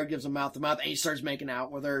 Lifeguard gives him mouth to mouth, and he starts making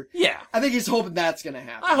out with her. Yeah. I think he's hoping that's gonna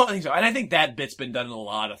happen. I think so. And I think that bit's been done in a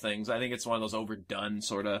lot of things. I think it's one of those overdone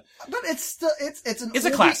sort of. But it's still, it's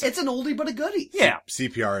a classic. It's an oldie but a goodie. Yeah.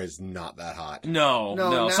 CPR is not that hot.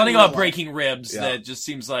 No. Something about breaking ribs that just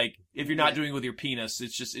seems like, if you're not doing it with your penis,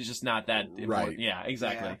 it's just not that important. Right. Yeah,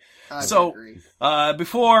 exactly. Yeah, so,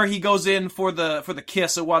 before he goes in for the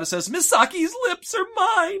kiss, Iwata says, Misaki's lips are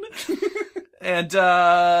mine! And,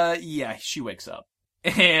 she wakes up.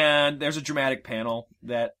 And there's a dramatic panel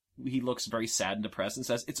that he looks very sad and depressed and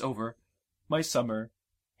says, "It's over. My summer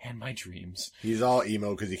and my dreams." He's all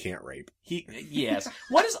emo because he can't rape. Yes.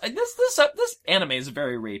 What is this anime is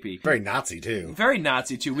very rapey. Very Nazi too. Very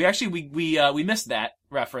Nazi too. We actually we missed that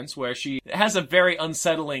reference where she has a very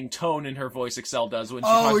unsettling tone in her voice. Excel does when she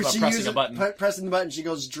talks about pressing a button. Pressing the button, she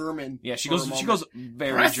goes German. Yeah, she goes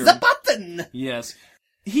very Press German. the button. Yes.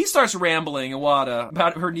 He starts rambling, Iwata,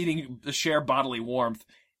 about her needing to share bodily warmth.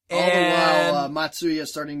 All the while, Matsuya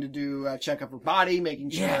starting to do a check of her body,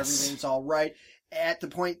 making sure everything's all right. At the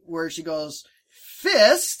point where she goes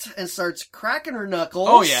fist and starts cracking her knuckles.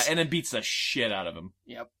 Oh yeah, and then beats the shit out of him.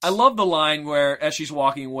 Yep. I love the line where, as she's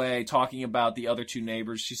walking away, talking about the other two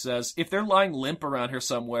neighbors, she says, "If they're lying limp around here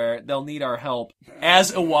somewhere, they'll need our help."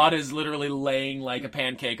 As Iwata is literally laying like a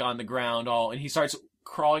pancake on the ground, and he starts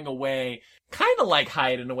crawling away. Kind of like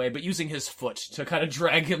Hyatt in a way, but using his foot to kind of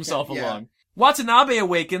drag himself along. Watanabe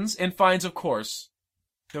awakens and finds, of course,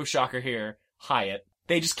 no shocker here, Hyatt.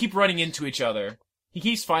 They just keep running into each other. He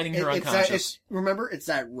keeps finding her unconscious. Remember, it's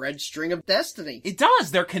that red string of destiny. It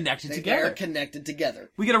does. They're connected together. They're connected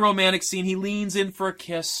together. We get a romantic scene. He leans in for a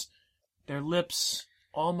kiss. Their lips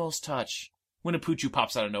almost touch. When a Poochu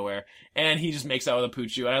pops out of nowhere, and he just makes out with a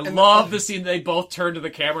Poochu. And I love the scene they both turn to the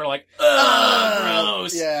camera like, ugh,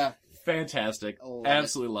 gross. Yeah. Fantastic.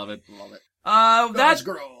 Absolutely love it. Love it. That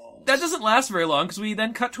doesn't last very long, because we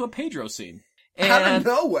then cut to a Pedro scene. And out of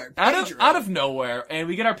nowhere. Out of nowhere. And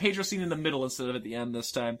we get our Pedro scene in the middle instead of at the end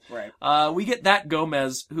this time. Right. We get that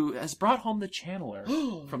Gomez, who has brought home the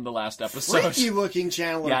channeler from the last episode. Freaky looking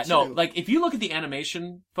channeler, Yeah, too. no, like, if you look at the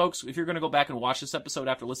animation, folks, if you're gonna go back and watch this episode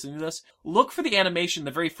after listening to this, look for the animation, the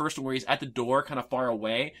very first one where he's at the door, kind of far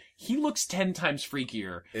away. He looks 10 times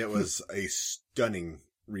freakier. It was a stunning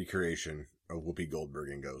recreation of Whoopi Goldberg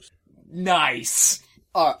in Ghost. Nice.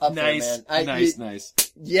 Nice. Nice.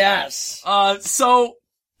 Yes. So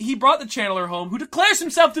he brought the channeler home, who declares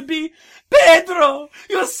himself to be Pedro,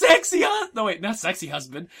 your sexy husband. No, wait, not sexy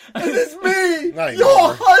husband. It's me, Not your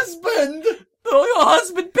anymore. husband. Oh, your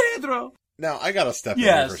husband, Pedro. Now, I gotta step in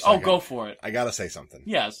here for a Yes. Oh, second. go for it. I gotta say something.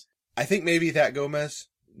 Yes. I think maybe that Gomez,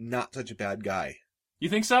 not such a bad guy. You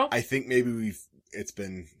think so? I think maybe it's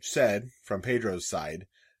been said from Pedro's side,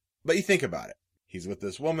 but you think about it. He's with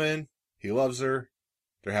this woman, he loves her,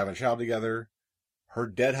 they're having a child together. Her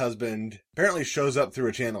dead husband apparently shows up through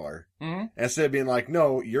a channeler. Mm-hmm. And instead of being like,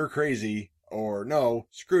 "No, you're crazy," or "No,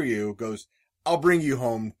 screw you," goes, "I'll bring you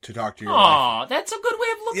home to talk to your wife." Aw, that's a good way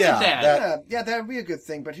of looking at that. Yeah, that would be a good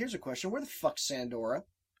thing. But here's a question: where the fuck's Sandora?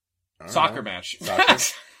 Soccer match. Soccer.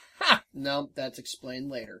 No, that's explained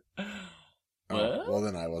later. What? Oh, well,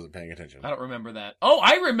 then I wasn't paying attention. I don't remember that. Oh,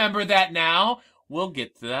 I remember that now. We'll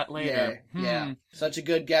get to that later. Yeah. Such a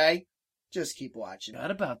good guy. Just keep watching.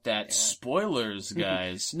 Not about that. Yeah. Spoilers,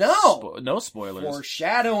 guys. No! No spoilers.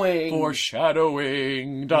 Foreshadowing.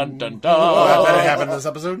 Foreshadowing. Dun, dun, Oh, that dun. happened in this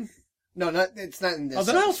episode? No, it's not in this. Oh,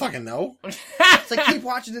 then I don't episode. fucking know. It's like keep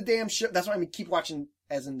watching the damn show. That's what I mean. Keep watching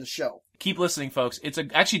as in the show. Keep listening, folks.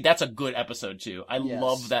 Actually, that's a good episode, too. I Yes.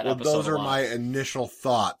 love that Well, episode those a are lot. my initial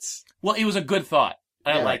thoughts. Well, it was a good thought.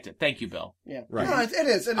 I Yeah. liked it. Thank you, Bill. Yeah. Right. No, it is. It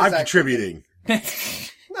is. I'm actually- contributing.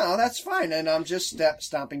 No, that's fine. And I'm just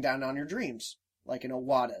stomping down on your dreams. Like an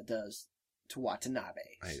Owada does to Watanabe.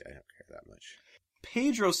 I don't care that much.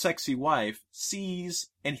 Pedro's sexy wife sees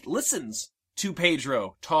and listens to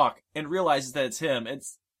Pedro talk and realizes that it's him and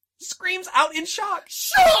screams out in shock.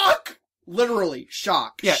 Shock! Literally,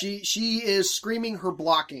 shock. Yeah. She is screaming her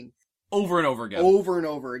blocking Over and over again. over and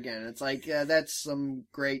over again. It's like, that's some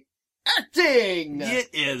great acting! It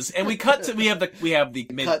is. And we cut to, we have the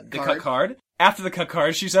Cut cut card. card. After the cut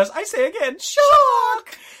card, she says, I say again,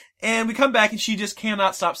 shock! And we come back and she just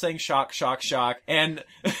cannot stop saying shock, shock, shock. And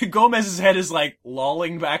Gomez's head is like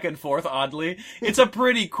lolling back and forth oddly. It's a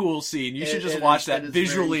pretty cool scene. You should just It watch is- that. it is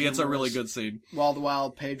Visually, very it's a really humorous. good scene. While the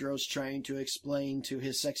while Pedro's trying to explain to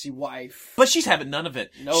his sexy wife. But she's having none of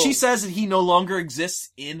it. No. She says that he no longer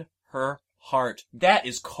exists in her heart. That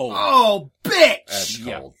is cold. Oh, bitch! That's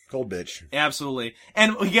Yeah. cold. Cold bitch. Absolutely.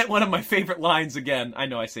 And we get one of my favorite lines again. I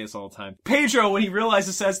know I say this all the time. Pedro, when he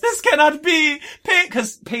realizes, says, this cannot be!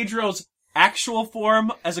 Because Pedro's actual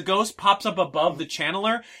form as a ghost pops up above the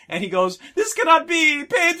channeler, and he goes, this cannot be!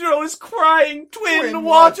 Pedro is crying twin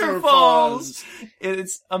waterfalls!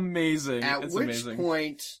 It's amazing. At It's which amazing.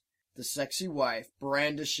 point, the sexy wife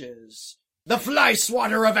brandishes the fly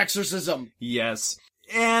swatter of exorcism. Yes.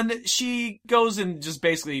 And she goes and just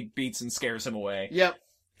basically beats and scares him away. Yep.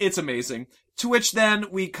 It's amazing. To which then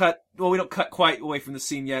we cut, well, we don't cut quite away from the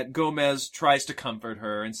scene yet. Gomez tries to comfort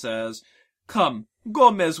her and says, come,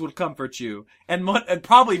 Gomez will comfort you. And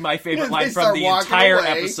probably my favorite They line from start the walking entire away.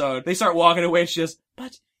 episode. They start walking away and she says,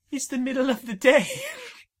 but it's the middle of the day.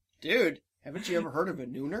 Dude, haven't you ever heard of a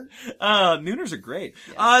nooner? Nooners are great.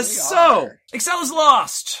 Yes, they So, are. Excel is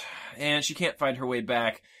lost. And she can't find her way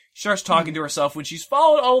back. She starts talking to herself when she's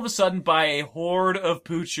followed all of a sudden by a horde of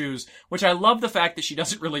Poochus, which I love the fact that she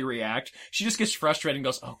doesn't really react. She just gets frustrated and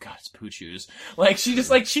goes, oh god, it's Poochus.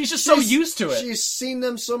 She's just so used to it. She's seen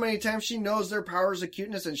them so many times, she knows their powers of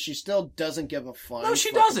cuteness, and she still doesn't give a fuck. No,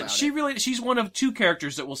 she fuck doesn't. about She's one of two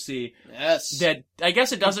characters that we'll see Yes. that, I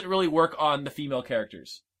guess it doesn't really work on the female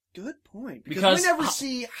characters. Good point. Because we never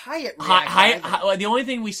see Hyatt react. either. The only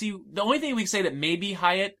thing we can say that maybe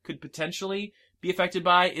Hyatt could potentially be affected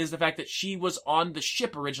by is the fact that she was on the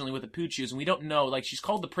ship originally with the Poochus, and we don't know, like, she's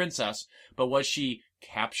called the princess, but was she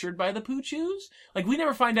captured by the Poochus? Like, we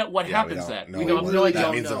never find out what happens then. We don't really that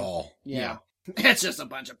don't means know. it all. Yeah. It's just a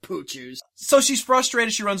bunch of Poochus. So she's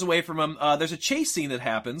frustrated, she runs away from him. There's a chase scene that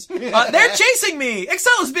happens. They're chasing me!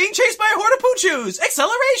 Excel is being chased by a horde of Poochus!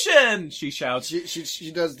 Acceleration! She shouts.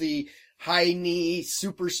 She does the high knee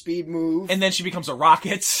super speed move. And then she becomes a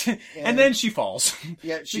rocket, and then she falls.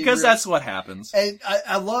 Yeah, because that's what happens. And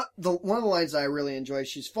I love one of the lines I really enjoy.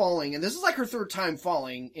 She's falling, and this is like her third time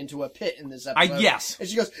falling into a pit in this episode. Yes. And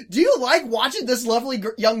she goes, "Do you like watching this lovely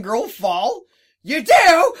young girl fall? You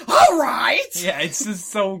do? All right." Yeah, it's just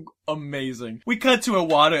so amazing. We cut to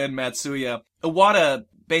Iwata and Matsuya. Iwata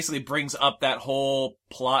basically brings up that whole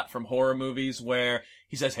plot from horror movies where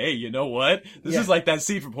he says, hey, you know what? This is like that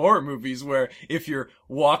scene from horror movies where if you're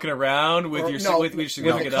walking around with your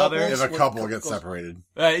significant other. If a couple gets separated.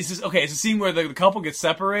 It's just, okay, it's a scene where the couple gets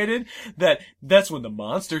separated, that's when the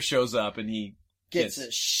monster shows up and he gets the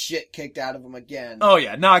shit kicked out of him again. Oh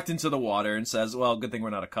yeah, knocked into the water and says, well, good thing we're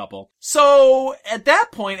not a couple. So, at that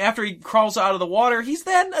point, after he crawls out of the water, he's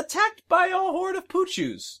then attacked by a horde of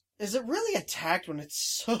Poochus. Is it really attacked when it's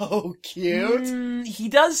so cute? He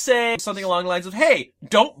does say something along the lines of, hey,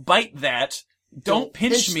 don't bite that. Don't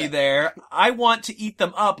pinch me them. there. I want to eat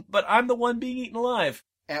them up, but I'm the one being eaten alive.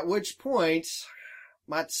 At which point,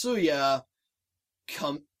 Matsuya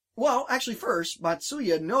well, actually first,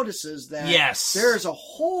 Matsuya notices that there's a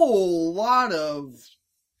whole lot of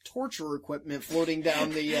torture equipment floating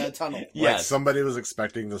down the tunnel. Like somebody was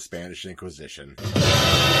expecting the Spanish Inquisition.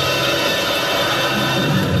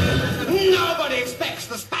 Nobody expects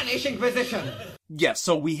the Spanish Spanish Inquisition. Yes,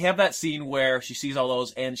 so we have that scene where she sees all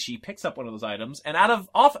those and she picks up one of those items, and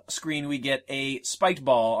off screen we get a spiked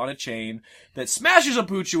ball on a chain that smashes a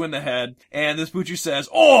Poochu in the head, and this Poochu says,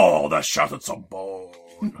 "Oh, that shattered some bone."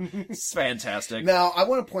 It's fantastic. Now, I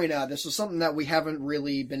want to point out, this is something that we haven't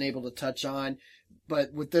really been able to touch on,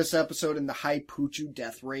 but with this episode and the high Poochu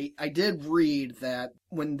death rate, I did read that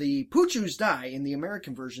when the Poochus die in the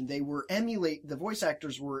American version, the voice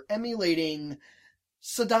actors were emulating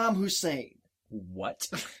Saddam Hussein. What?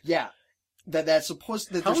 Yeah. They're supposed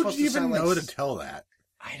to How would sound you even like know to tell that?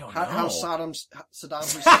 I don't how know. Saddam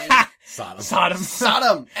Hussein. Sodom.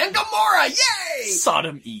 Sodom and Gomorrah, yay!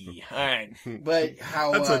 Sodom E. Alright. But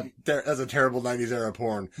how, That's a terrible 90s era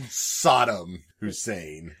porn. Saddam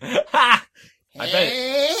Hussein. Ha! I bet it,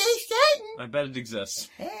 hey, Satan! I bet it exists.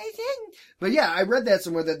 Hey, Satan! But yeah, I read that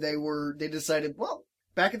somewhere that they decided, well,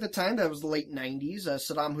 back at the time, that was the late 90s,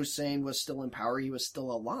 Saddam Hussein was still in power, he was still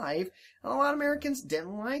alive, and a lot of Americans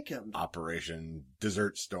didn't like him. Operation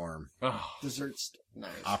Desert Storm. Oh, Desserts, nice.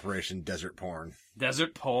 Operation Desert Porn.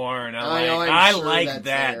 desert porn. I know, I'm I sure like that's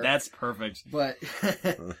that. there. That's perfect. But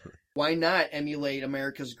why not emulate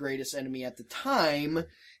America's greatest enemy at the time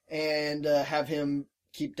and have him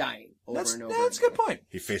keep dying over and over That's a again? good point.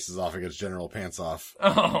 He faces off against General Pants Off.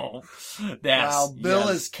 Oh, that's... While Bill yes.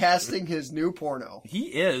 is casting his new porno. He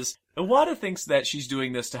is. Iwata thinks that she's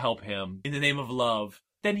doing this to help him in the name of love.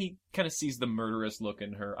 Then he kind of sees the murderous look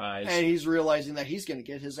in her eyes. And he's realizing that he's going to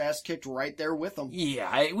get his ass kicked right there with him.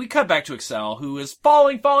 Yeah, we cut back to Excel, who is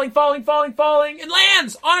falling, and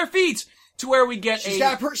lands on her feet to where we get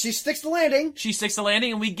She sticks the landing. She sticks the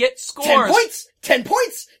landing, and we get scores. 10 points! 10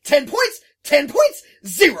 points! 10 points! 10 points!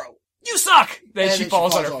 0! You suck! Then And she then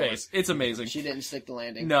falls she on her falls over. face. It's amazing. She didn't stick the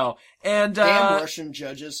landing. No. And, Damn Russian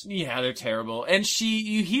judges. yeah, they're terrible. And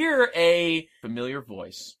you hear a familiar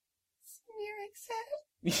voice.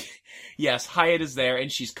 Yes, Hyatt is there,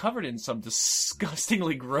 and she's covered in some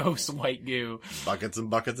disgustingly gross white goo. Buckets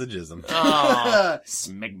and buckets of jism. Oh,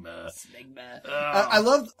 smegma. I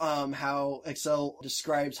love how Excel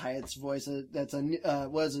describes Hyatt's voice. That's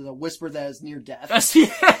a whisper that is near death.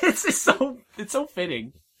 It's so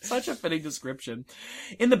fitting. Such a fitting description.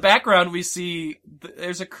 In the background, we see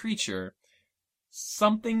there's a creature,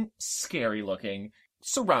 something scary looking,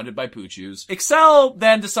 surrounded by Poochus. Excel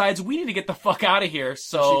then decides we need to get the fuck out of here,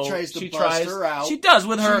 so she tries to bust her out. She does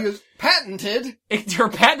with her She is patented. her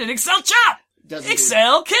patented Excel chop. Doesn't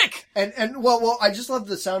Excel kick. And well, I just love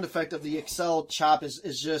the sound effect of the Excel chop is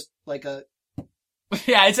just like a,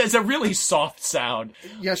 Yeah, it's a really soft sound.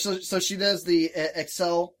 yeah, so she does the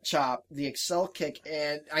Excel chop, the Excel kick,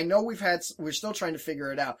 and I know we're still trying to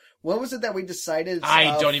figure it out. What was it that we decided?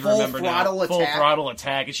 I don't even remember now. Full Full throttle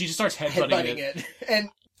attack, and she just starts headbutting it. And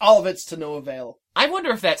all of it's to no avail. I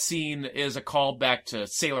wonder if that scene is a callback to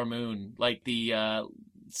Sailor Moon, like the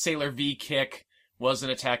Sailor V kick was an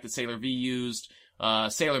attack that Sailor V used.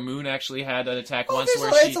 Sailor Moon actually had an attack once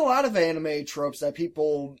where it's a lot of anime tropes that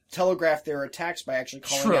people telegraph their attacks by actually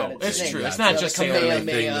calling out its It's name. true. Yeah, It's not the just Sailor Moon.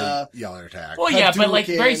 Kamehameha. Yellow attack. Well, yeah, but like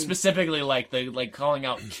Hadouken. very specifically, like calling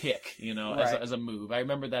out kick, Right. as a move. I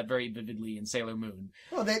remember that very vividly in Sailor Moon.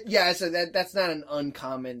 Well, so that's not an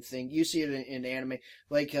uncommon thing. You see it in anime.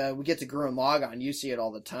 Like, we get to Gurren Lagann, you see it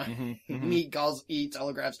all the time. He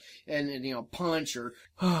telegraphs and punch or...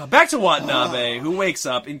 Back to Watanabe, who wakes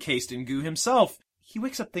up encased in goo himself. He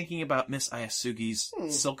wakes up thinking about Miss Ayasugi's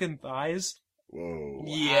silken thighs. Whoa.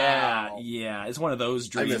 Yeah, Wow. yeah. It's one of those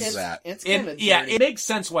I dreams. missed that. It's kind of It makes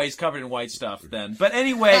sense why he's covered in white stuff then. But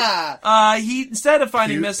anyway, Ah. he instead of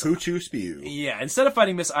finding Poochu spew. instead of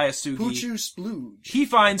finding Miss Ayasugi, Poochu splooge. he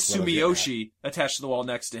finds What was it, Sumiyoshi attached to the wall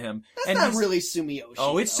next to him. That's not really Sumiyoshi.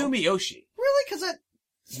 Oh, it's though. Sumiyoshi. Really? Because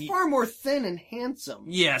it's far more thin and handsome.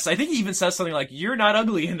 Yes, I think he even says something like, "You're not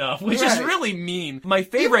ugly enough," which is Right. really mean. My Even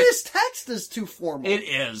favorite... his text is too formal. It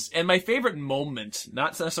is. And my favorite moment,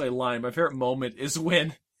 not necessarily line, my favorite moment is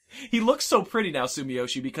when he looks so pretty now,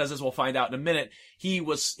 Sumiyoshi, because as we'll find out in a minute,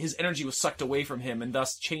 his energy was sucked away from him and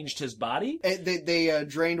thus changed his body. They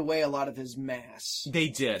drained away a lot of his mass. They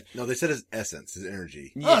did. No, they said his essence, his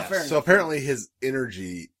energy. Yes. fair So enough. apparently his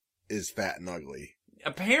energy is fat and ugly.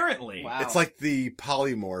 Apparently. Wow. It's like the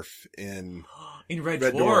polymorph in... In Red,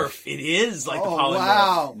 Red Dwarf, Dwarf. it is like the Oh, polymorph.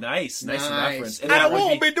 wow. Nice reference. And I that don't would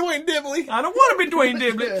want be- to be doing Dibbly. I don't want to be Dwayne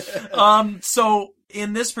Dibley. So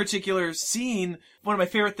in this particular scene, one of my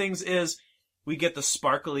favorite things is we get the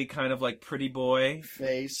sparkly kind of like pretty boy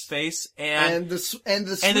face and the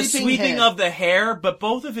the sweeping head of the hair, but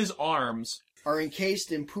both of his arms, are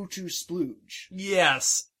encased in Poochu splooge.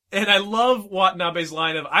 yes, And I love Watanabe's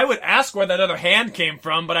line of, I would ask where that other hand came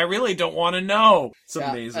from, but I really don't want to know. It's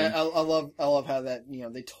amazing. I love how that,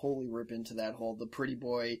 they totally rip into that whole, the pretty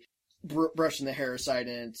boy brushing the hair aside,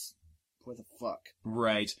 and it's, what the fuck?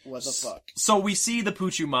 Right. What the fuck? So we see the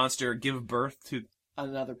Poochu monster give birth to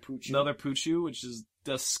Another Poochu. which is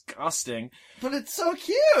disgusting. But it's so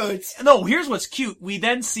cute! No, here's what's cute. We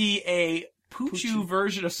then see a Poochu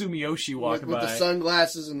version of Sumiyoshi walking with by. the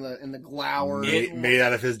sunglasses and the glower. Made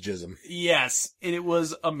out of his jism. Yes, and it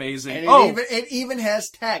was amazing. And it even has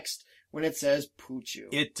text when it says Poochu.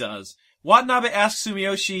 It does. Watanabe asks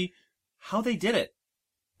Sumiyoshi how they did it.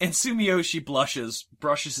 And Sumiyoshi blushes,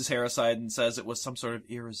 brushes his hair aside, and says it was some sort of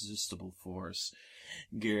irresistible force.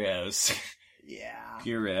 Gross. Yeah.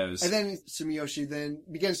 Gross. And then Sumiyoshi then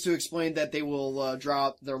begins to explain that they will draw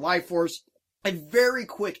out their life force. A very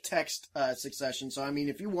quick text succession. So, I mean,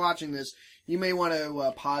 if you're watching this, you may want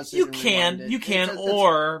to pause it. You can,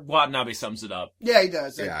 or Watanabe sums it up. Yeah, he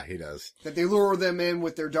does. Yeah, he does. That they lure them in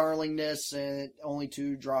with their darlingness and only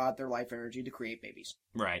to draw out their life energy to create babies.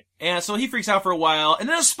 Right. And so he freaks out for a while, and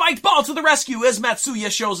then a spiked ball to the rescue as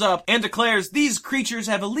Matsuya shows up and declares these creatures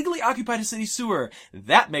have illegally occupied a city sewer.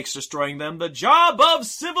 That makes destroying them the job of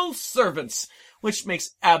civil servants. Which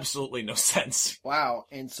makes absolutely no sense. Wow,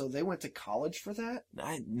 and so they went to college for that?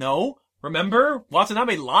 No. Remember?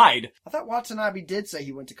 Watanabe lied. I thought Watanabe did say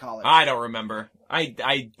he went to college. I don't remember. I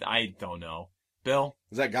don't know. Bill?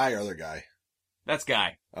 Is that guy or other guy? That's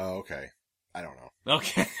Guy. Oh, okay. I don't know.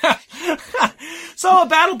 Okay. So a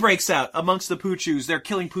battle breaks out amongst the Poochus. They're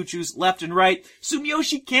killing Poochus left and right.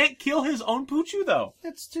 Sumiyoshi can't kill his own Poochu, though.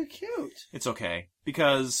 That's too cute. It's okay.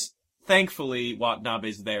 Because thankfully,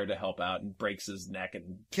 Watanabe's there to help out and breaks his neck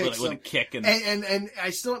and with a kick. And I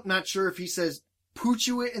still not sure if he says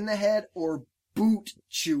Poochu it in the head or boot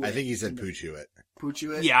chew it. I think he said Poochu it.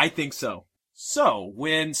 Poochu it? Yeah, I think so. So,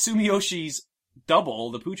 when Sumiyoshi's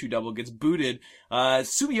double, the Poochu double, gets booted,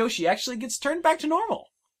 Sumiyoshi actually gets turned back to normal.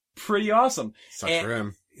 Pretty awesome. Sucks for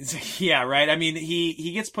him. Yeah, right. I mean,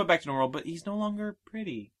 he gets put back to normal, but he's no longer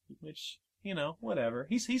pretty, which, whatever.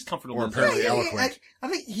 He's comfortable. Or apparently eloquent. I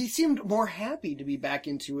think he seemed more happy to be back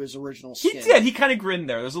into his original skin. He did. He kind of grinned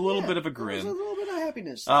there. There's a little bit of a grin. There's a little bit of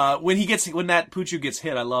happiness. When that Poochu gets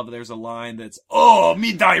hit, I love there's a line that's, "Oh,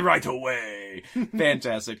 me die right away."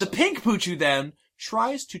 Fantastic. The pink Poochu then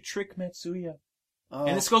tries to trick Matsuya. Oh.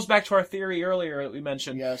 And this goes back to our theory earlier that we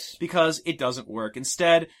mentioned. Yes. Because it doesn't work.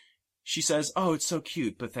 Instead, she says, "Oh, it's so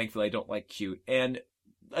cute, but thankfully I don't like cute." And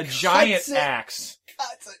a giant axe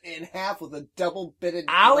cuts it in half with a double-bitted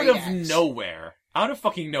out of axe. nowhere. Out of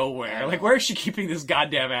fucking nowhere. Like, where is she keeping this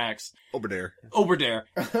goddamn axe? Over there.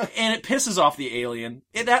 And it pisses off the alien.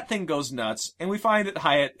 That thing goes nuts. And we find that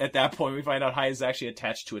Hyatt, at that point, we find out Hyatt is actually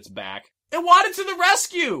attached to its back. It wanted to the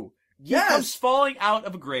rescue! Yes! He comes falling out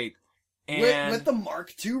of a grate. And with the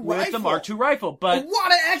Mark II rifle. With the Mark II rifle, but...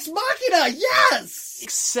 Iwata Ex Machina, yes!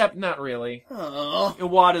 Except not really. Oh.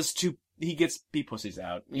 Iwata's too... He pussies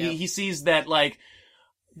out. Yeah. He sees that, like,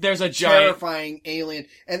 there's a giant... Terrifying alien.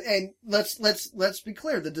 And let's be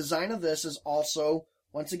clear, the design of this is also,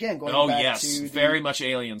 once again, going back to... very much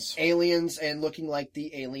aliens. Aliens and looking like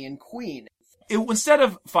the alien queen. Instead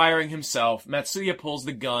of firing himself, Matsuya pulls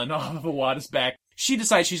the gun off of Iwata's back. She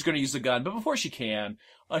decides she's going to use the gun, but before she can,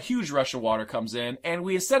 a huge rush of water comes in, and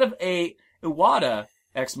instead of a Iwata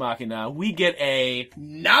Ex Machina, we get a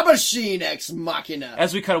Nabashin Ex Machina.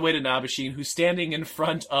 As we cut away to Nabashin, who's standing in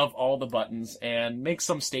front of all the buttons and makes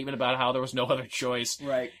some statement about how there was no other choice.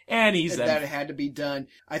 Right. And he's that it had to be done.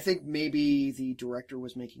 I think maybe the director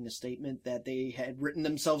was making a statement that they had written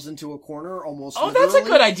themselves into a corner almost that's a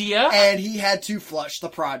good idea. And he had to flush the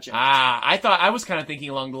project. I was kind of thinking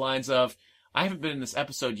along the lines of, I haven't been in this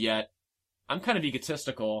episode yet. I'm kind of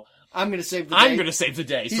egotistical. I'm going to save the day. I'm going to save the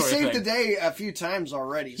day. He saved the day a few times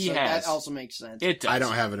already, so that also makes sense. It does. I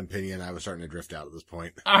don't have an opinion. I was starting to drift out at this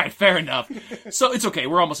point. All right, fair enough. So it's okay.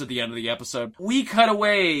 We're almost at the end of the episode. We cut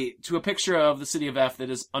away to a picture of the city of F that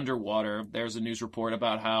is underwater. There's a news report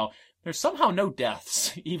about how there's somehow no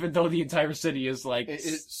deaths, even though the entire city is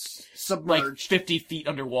it's submerged. Like 50 feet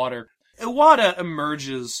underwater. Iwata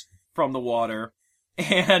emerges from the water,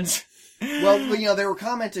 and... Well, they were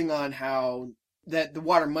commenting on how that the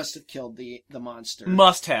water must have killed the monster.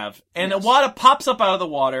 Must have. And yes. Iwata pops up out of the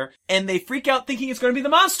water, and they freak out thinking it's going to be the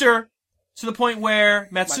monster, to the point where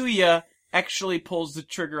Matsuya actually pulls the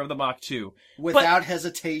trigger of the Mach 2. Without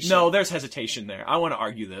hesitation. No, there's hesitation there. I want to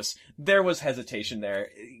argue this. There was hesitation there.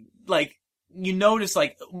 Like, you notice,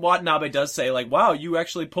 like, Watanabe does say, like, wow, you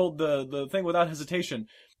actually pulled the thing without hesitation.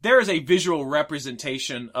 There is a visual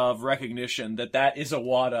representation of recognition that is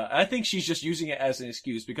Iwata. I think she's just using it as an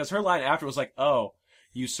excuse, because her line after was like, oh,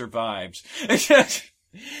 you survived.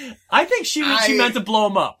 I think she meant to blow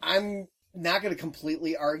him up. I'm not going to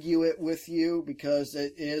completely argue it with you because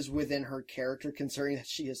it is within her character, considering that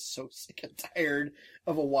she is so sick and tired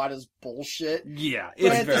of Iwata's bullshit. Yeah, But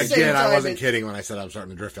it's at the very same Again, I time, wasn't kidding when I said I'm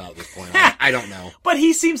starting to drift out at this point. I don't know. But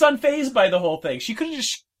he seems unfazed by the whole thing. She could have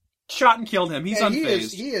just shot and killed him. He's And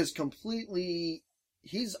unfazed. He is completely.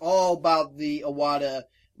 He's all about the Iwata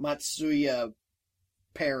Matsuya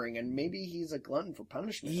pairing, and maybe he's a glutton for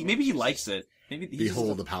punishment. Maybe he likes it. Maybe he's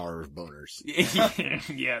Behold the power of boners.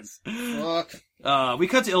 yes. Fuck. We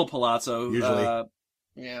cut to Il Palazzo. Usually.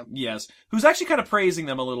 Yeah. Yes. Who's actually kind of praising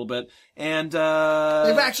them a little bit. And, They've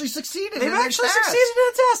actually succeeded. They've in their actually task. succeeded in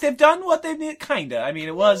the test. They've done what they need, kinda. I mean,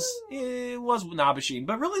 it was Nabashin,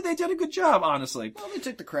 but really they did a good job, honestly. Well, they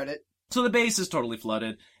took the credit. So the base is totally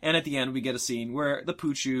flooded, and at the end we get a scene where the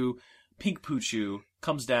Poochu, pink Poochu,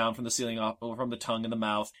 comes down from the ceiling off, from the tongue and the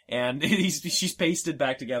mouth, and she's pasted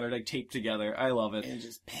back together, like taped together. I love it. And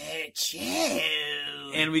just Poochu.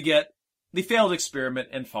 And we get the failed experiment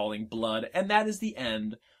and falling blood, and that is the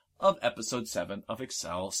end of episode 7 of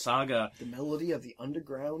Excel Saga. The melody of the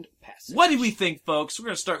underground passage. What did we think, folks? We're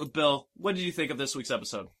going to start with Bill. What did you think of this week's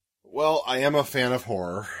episode? Well, I am a fan of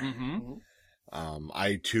horror. Mm-hmm.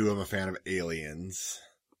 I too am a fan of aliens.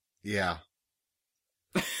 Yeah.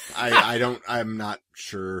 I'm not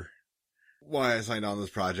sure why I signed on this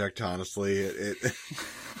project, honestly.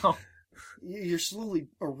 You're slowly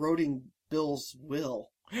eroding Bill's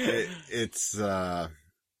will. It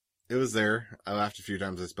was there. I laughed a few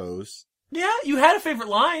times, I suppose. Yeah, you had a favorite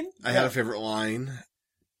line. I had a favorite line.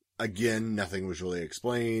 Again, nothing was really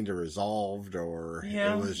explained or resolved, or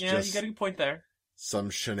Yeah, it was you just got a good point there.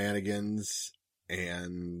 some shenanigans,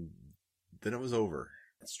 and then it was over.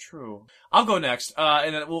 That's true. I'll go next,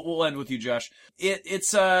 and then we'll end with you, Josh.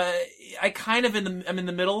 I kind of I'm in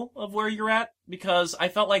the middle of where you're at, because I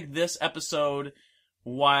felt like this episode,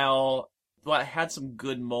 while it had some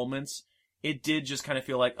good moments, it did just kind of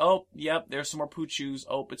feel like, oh, yep, there's some more Poochus.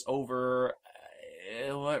 Oh, it's over.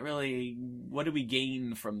 What did we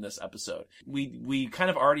gain from this episode? We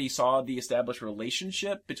kind of already saw the established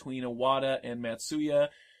relationship between Iwata and Matsuya,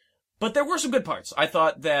 but there were some good parts. I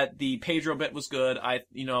thought that the Pedro bit was good. I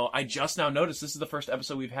just now noticed this is the first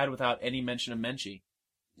episode we've had without any mention of Menchie.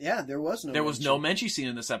 Yeah, there was no no Menchie scene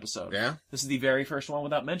in this episode. Yeah? This is the very first one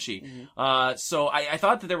without Menchie. Mm-hmm. So I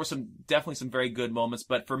thought that there were definitely some very good moments,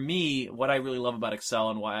 but for me, what I really love about Excel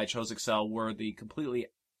and why I chose Excel were the completely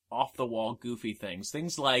off-the-wall goofy things.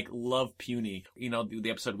 Things like Love Puny, the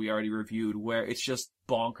episode we already reviewed, where it's just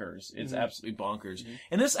bonkers. It's absolutely bonkers. Mm-hmm.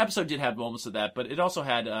 And this episode did have moments of that, but it also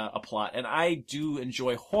had a plot. And I do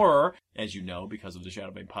enjoy horror, as you know, because of the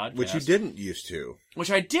Shadowbane podcast. Which you didn't used to.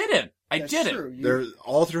 Which I didn't. That's didn't. true. There,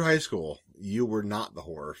 all through high school, you were not the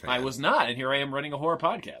horror fan. I was not, and here I am running a horror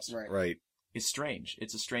podcast. Right. Right. It's strange.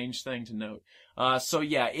 It's a strange thing to note. So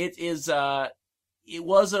yeah, it is, it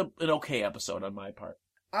was an okay episode on my part.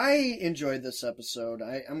 I enjoyed this episode.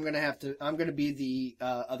 I'm gonna be the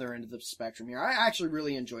other end of the spectrum here. I actually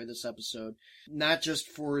really enjoyed this episode, not just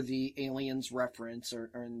for the aliens reference or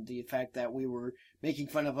the fact that we were making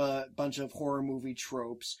fun of a bunch of horror movie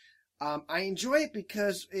tropes. I enjoy it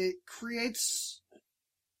because it creates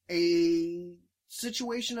a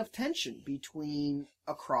situation of tension between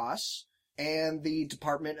Across and the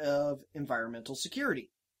Department of Environmental Security,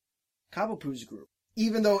 Kabupu's group.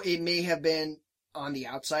 Even though it may have been on the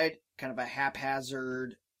outside, kind of a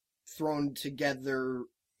haphazard, thrown together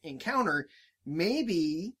encounter,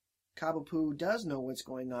 maybe Kabupu does know what's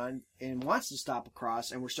going on and wants to stop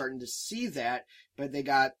Across, and we're starting to see that, but they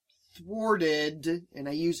got thwarted, and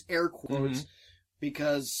I use air quotes,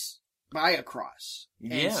 because by Across.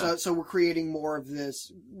 Yeah. And so we're creating more of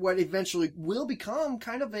this, what eventually will become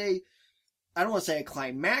kind of I don't want to say a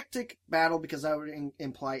climactic battle, because that would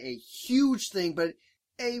imply a huge thing, but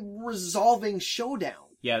a resolving showdown.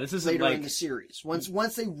 Yeah, this isn't later like in the series.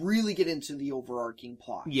 Once they really get into the overarching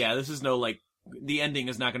plot. Yeah, this is no the ending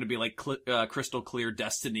is not going to be like crystal clear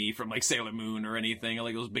Destiny from like Sailor Moon or anything,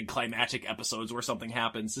 like those big climactic episodes where something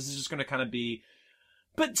happens. This is just going to kind of be,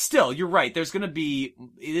 but still, you're right. It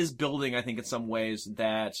is building, I think, in some ways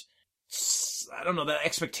that, I don't know, that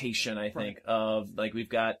expectation, I think, of like, we've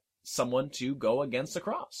got someone to go against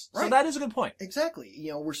Across. Right. So that is a good point. Exactly.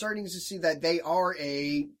 We're starting to see that they are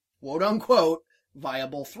a quote unquote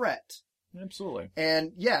viable threat. Absolutely.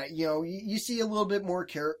 And yeah, you see a little bit more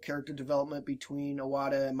character development between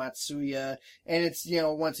Iwata and Matsuya. And it's,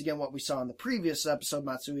 once again, what we saw in the previous episode,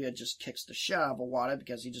 Matsuya just kicks the shit out of Iwata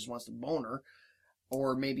because he just wants to bone her.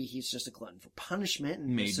 Or maybe he's just a glutton for punishment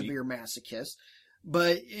and a severe masochist.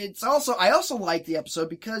 But it's also, I also like the episode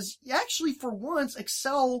because actually for once,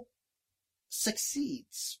 Excel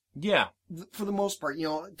succeeds. Yeah. For the most part,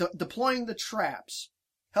 deploying the traps,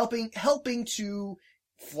 helping to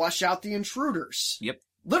flush out the intruders. Yep.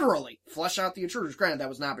 Literally, flush out the intruders. Granted, that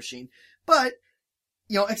was not machine. But,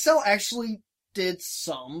 Excel actually did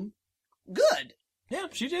some good. Yeah,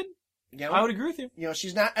 she did. I would agree with you.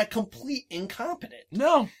 She's not a complete incompetent.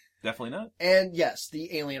 No, definitely not. And yes,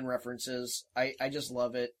 the alien references, I just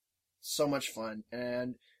love it. So much fun.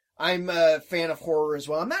 And I'm a fan of horror as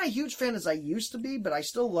well. I'm not a huge fan as I used to be, but I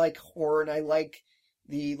still like horror, and I like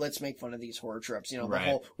the let's make fun of these horror tropes. The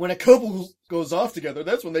whole, when a couple goes off together,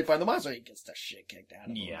 that's when they find the monster, and he gets the shit kicked out of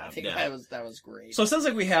him. Yeah, I think that was great. So it sounds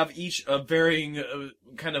like we have each a varying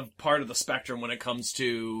kind of part of the spectrum when it comes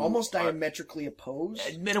to... Almost diametrically opposed.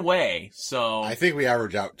 In a way, so... I think we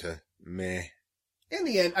average out to meh. In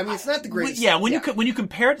the end, I mean, it's not the greatest. When you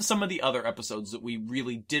compare it to some of the other episodes that we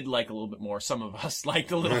really did like a little bit more, some of us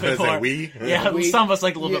liked a little bit more. Some of us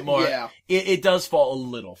liked a little bit more. Yeah. It does fall a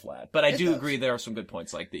little flat, but I do agree there are some good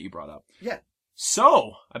points like that you brought up. Yeah.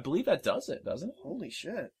 So, I believe that does it, doesn't it? Holy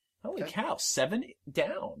shit. Holy cow, 7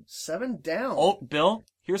 down. 7 down. Oh, Bill,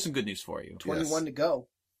 here's some good news for you. 21 to go.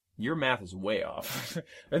 Your math is way off.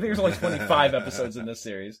 I think there's only 25 episodes in this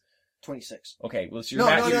series. 26. Okay, well, so you're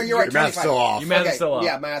right. Your math's still off. Your math is still off.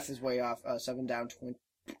 Yeah, math is way off. 7 down, 20.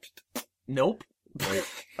 Nope.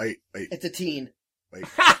 Wait. It's a teen. Wait.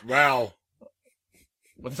 Wow.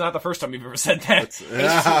 Well, it's not the first time you've ever said that.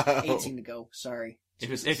 18 to go. Sorry.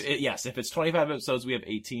 If it's 25 episodes, we have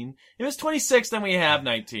 18. If it's 26, then we have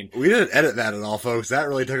 19. We didn't edit that at all, folks. That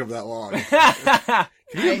really took up that long. Can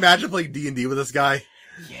you imagine playing D&D with this guy?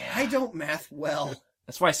 Yeah. I don't math well.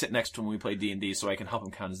 That's why I sit next to him when we play D&D, so I can help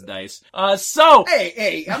him count his dice.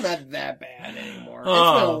 Hey, I'm not that bad anymore. It's been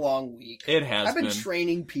a long week. It has I've been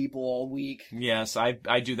training people all week. Yes, I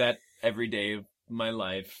do that every day of my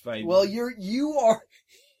life. Well, you are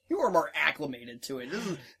more acclimated to it.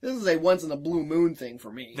 This is a once in a blue moon thing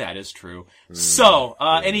for me. That is true. So,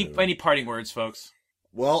 any parting words, folks?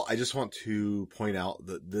 Well, I just want to point out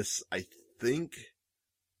that this, I think,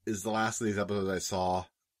 is the last of these episodes I saw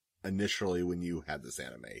initially when you had this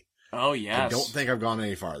anime. Oh, yes. I don't think I've gone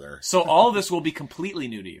any farther. So all of this will be completely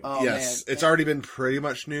new to you. Oh, yes, man. It's already been pretty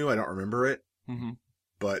much new. I don't remember it. Mm-hmm.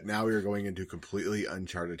 But now we are going into completely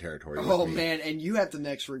uncharted territory. Oh, man, and you have the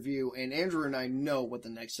next review, and Andrew and I know what the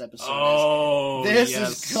next episode is. This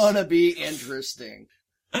is gonna be interesting.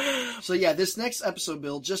 So yeah, this next episode,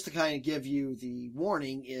 Bill, just to kind of give you the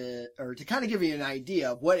warning, or to kind of give you an idea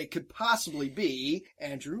of what it could possibly be,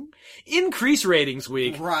 Andrew. Increase ratings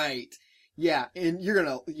week. Right. Yeah, and you're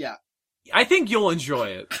gonna, I think you'll enjoy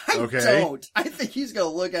it. I don't. I think he's gonna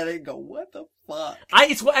look at it and go, what the fuck?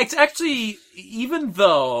 It's actually, even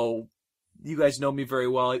though you guys know me very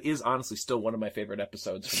well, it is honestly still one of my favorite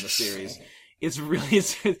episodes from the series. It's really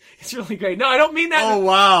great. No, I don't mean that. Oh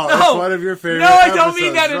wow, no, that's one of your favorite. No, I don't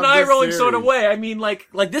mean that in an eye-rolling series. sort of way. I mean like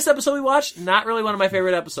this episode we watched, not really one of my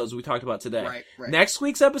favorite episodes we talked about today. Right. Next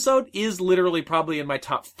week's episode is literally probably in my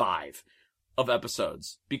top 5 of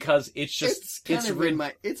episodes because it's just it's in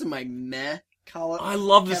my meh column. I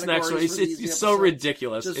love this next one. It's so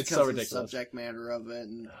ridiculous. Just it's so ridiculous. Of the subject matter of it,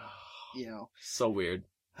 and so weird.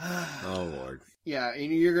 Oh Lord. Yeah,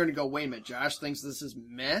 and you're gonna go, wait a minute, Josh thinks this is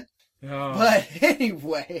meh. Oh. But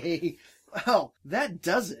anyway, well, that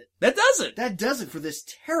does it. That does it for this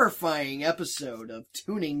terrifying episode of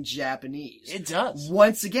Tuning Japanese. It does.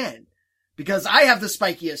 Once again, because I have the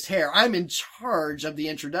spikiest hair, I'm in charge of the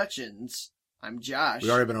introductions. I'm Josh. We've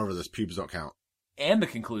already been over this. Pubes don't count. And the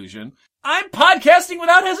conclusion. I'm podcasting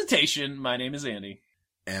without hesitation. My name is Andy.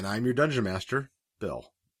 And I'm your dungeon master,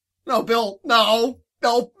 Bill. No, Bill, no,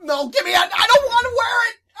 give me I don't want to wear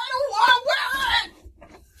it!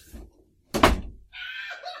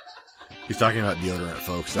 He's talking about deodorant,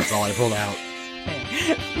 folks. That's all I pulled out.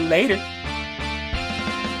 Later.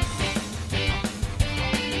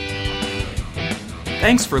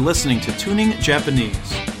 Thanks for listening to Tuning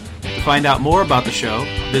Japanese. To find out more about the show,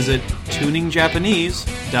 visit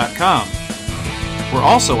tuningjapanese.com. We're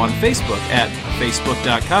also on Facebook at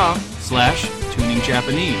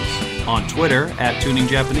facebook.com/tuningjapanese, on Twitter at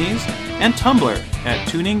tuningjapanese, and Tumblr at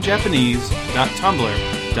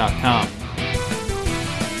tuningjapanese.tumblr.com.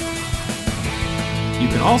 You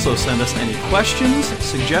can also send us any questions,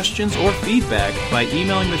 suggestions, or feedback by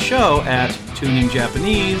emailing the show at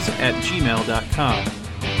tuningjapanese@gmail.com.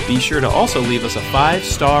 Be sure to also leave us a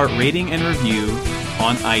 5-star rating and review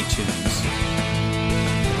on iTunes.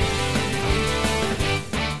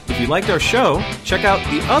 If you liked our show, check out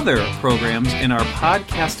the other programs in our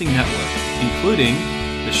podcasting network, including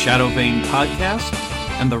the Shadow Vein Podcast,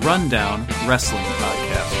 and the Rundown Wrestling Podcast.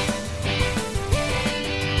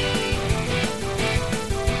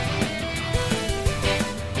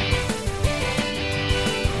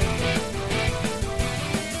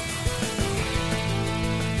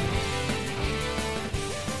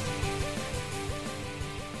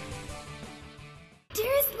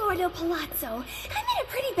 Palazzo, I'm in a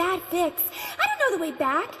pretty bad fix. I don't know the way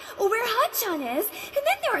back, or where Hachan is, and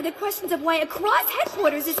then there are the questions of why Across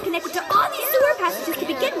headquarters is connected to all these sewer passages to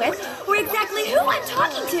begin with, or exactly who I'm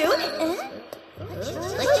talking to.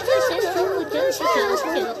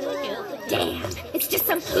 Damn, it's just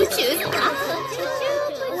some poochoos.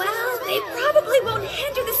 Well, they probably won't